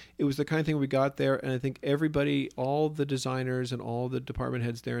so it was the kind of thing we got there. And I think everybody, all the designers and all the department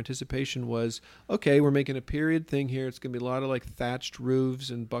heads, their anticipation was, okay, we're making a period thing here. It's going to be a lot of like thatched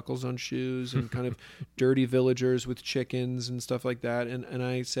roofs and buckles on shoes and kind of dirty villagers with chickens and stuff like that. And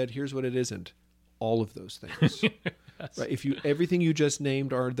I said, here's what it isn't. All of those things. Right. Everything you just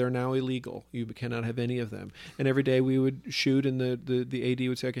named they're now illegal. You cannot have any of them. And every day we would shoot, and the AD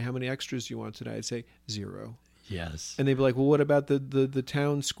would say, okay, how many extras do you want today? I'd say 0. Yes. And they'd be like, well, what about the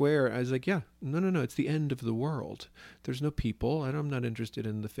town square? I was like, yeah, no, it's the end of the world. There's no people. I'm not interested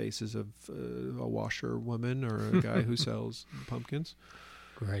in the faces of a washerwoman or a guy who sells pumpkins.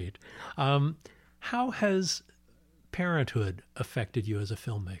 Great. How has parenthood affected you as a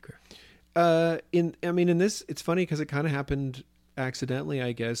filmmaker? In this, it's funny because it kind of happened accidentally,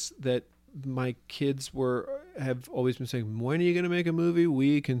 I guess, that my kids have always been saying, when are you going to make a movie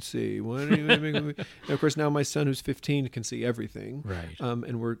we can see? When are you going to make a movie? And of course, now my son, who's 15, can see everything. Right.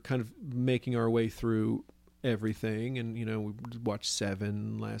 And we're kind of making our way through everything. And, we watched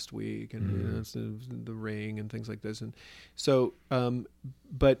Seven last week and it's the Ring and things like this. And so,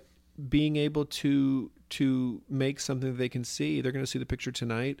 but being able to make something that they can see, they're going to see the picture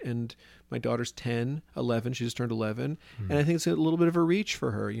tonight. And my daughter's 11, she just turned 11. And I think it's a little bit of a reach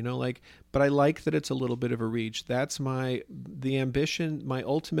for her, but I like that it's a little bit of a reach. That's the ambition, my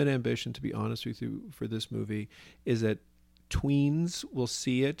ultimate ambition, to be honest with you, for this movie is that tweens will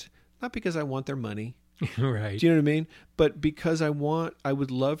see it, not because I want their money. Right. Do you know what I mean? But because I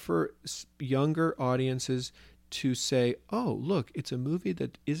would love for younger audiences to say, oh, look, it's a movie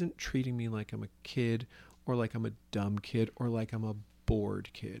that isn't treating me like I'm a kid or like I'm a dumb kid or like I'm a bored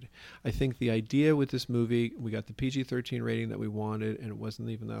kid. I think the idea with this movie, we got the PG-13 rating that we wanted, and it wasn't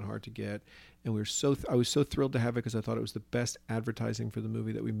even that hard to get. And I was so thrilled to have it because I thought it was the best advertising for the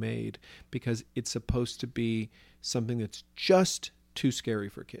movie that we made, because it's supposed to be something that's just too scary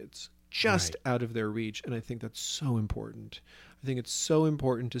for kids, just right. out of their reach. And I think that's so important. I think it's so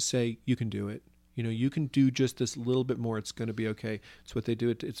important to say, you can do it. You can do just this little bit more. It's going to be okay. It's what they do.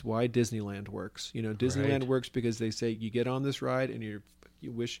 It's why Disneyland works. Disneyland Right. works because they say you get on this ride and you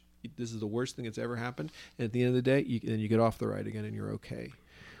wish this is the worst thing that's ever happened. And at the end of the day, then you get off the ride again and you're okay.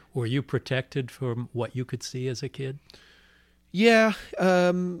 Were you protected from what you could see as a kid? Yeah,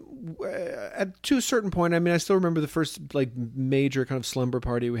 to a certain point. I mean, I still remember the first major kind of slumber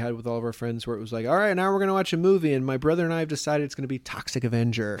party we had with all of our friends, where it was like, all right, now we're going to watch a movie, and my brother and I have decided it's going to be Toxic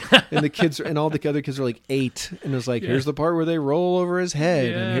Avenger, and the kids and all the other kids are like 8, and it was like, here's the part where they roll over his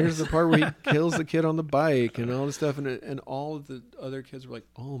head, and here's the part where he kills the kid on the bike, and all this stuff, and all of the other kids were like,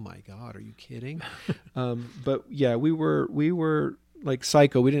 oh my God, are you kidding? But yeah, we were. Like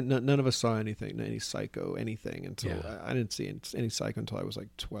Psycho, none of us saw any Psycho anything until I didn't see any Psycho until I was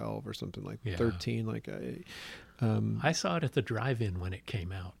like 12 or something, like 13. I saw it at the drive-in when it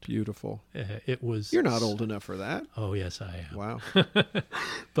came out. Beautiful. It was. You're not old enough for that. Oh yes, I am. Wow.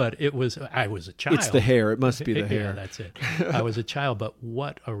 But I was a child. It's the hair. It must be the hair. Yeah, that's it. I was a child, but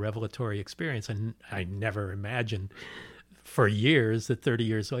what a revelatory experience! And I never imagined for years that 30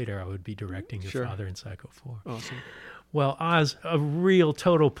 years later I would be directing your father in Psycho 4. Awesome. Well, Oz, a real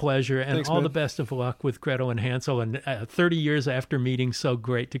total pleasure, and Thanks, all man. the best of luck with Gretel and Hansel. And 30 years after meeting, so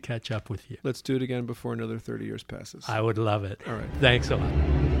great to catch up with you. Let's do it again before another 30 years passes. I would love it. All right. Thanks a lot.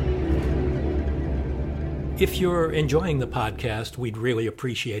 If you're enjoying the podcast, we'd really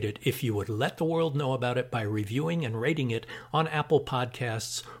appreciate it if you would let the world know about it by reviewing and rating it on Apple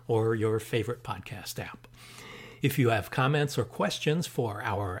Podcasts or your favorite podcast app. If you have comments or questions for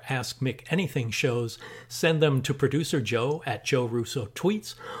our Ask Mick Anything shows, send them to producer Joe at Joe Russo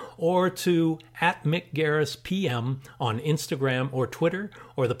Tweets or to @MickGarrisPM on Instagram or Twitter,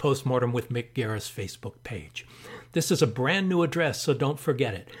 or the Postmortem with Mick Garris Facebook page. This is a brand new address, so don't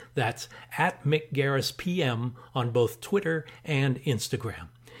forget it. That's @MickGarrisPM on both Twitter and Instagram.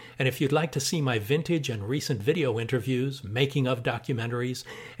 And if you'd like to see my vintage and recent video interviews, making of documentaries,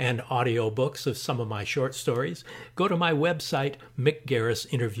 and audiobooks of some of my short stories, go to my website,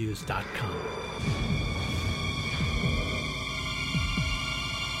 mickgarrisinterviews.com.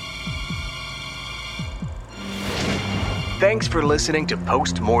 Thanks for listening to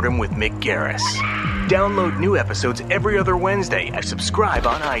Postmortem with Mick Garris. Download new episodes every other Wednesday and subscribe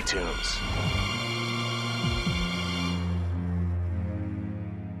on iTunes.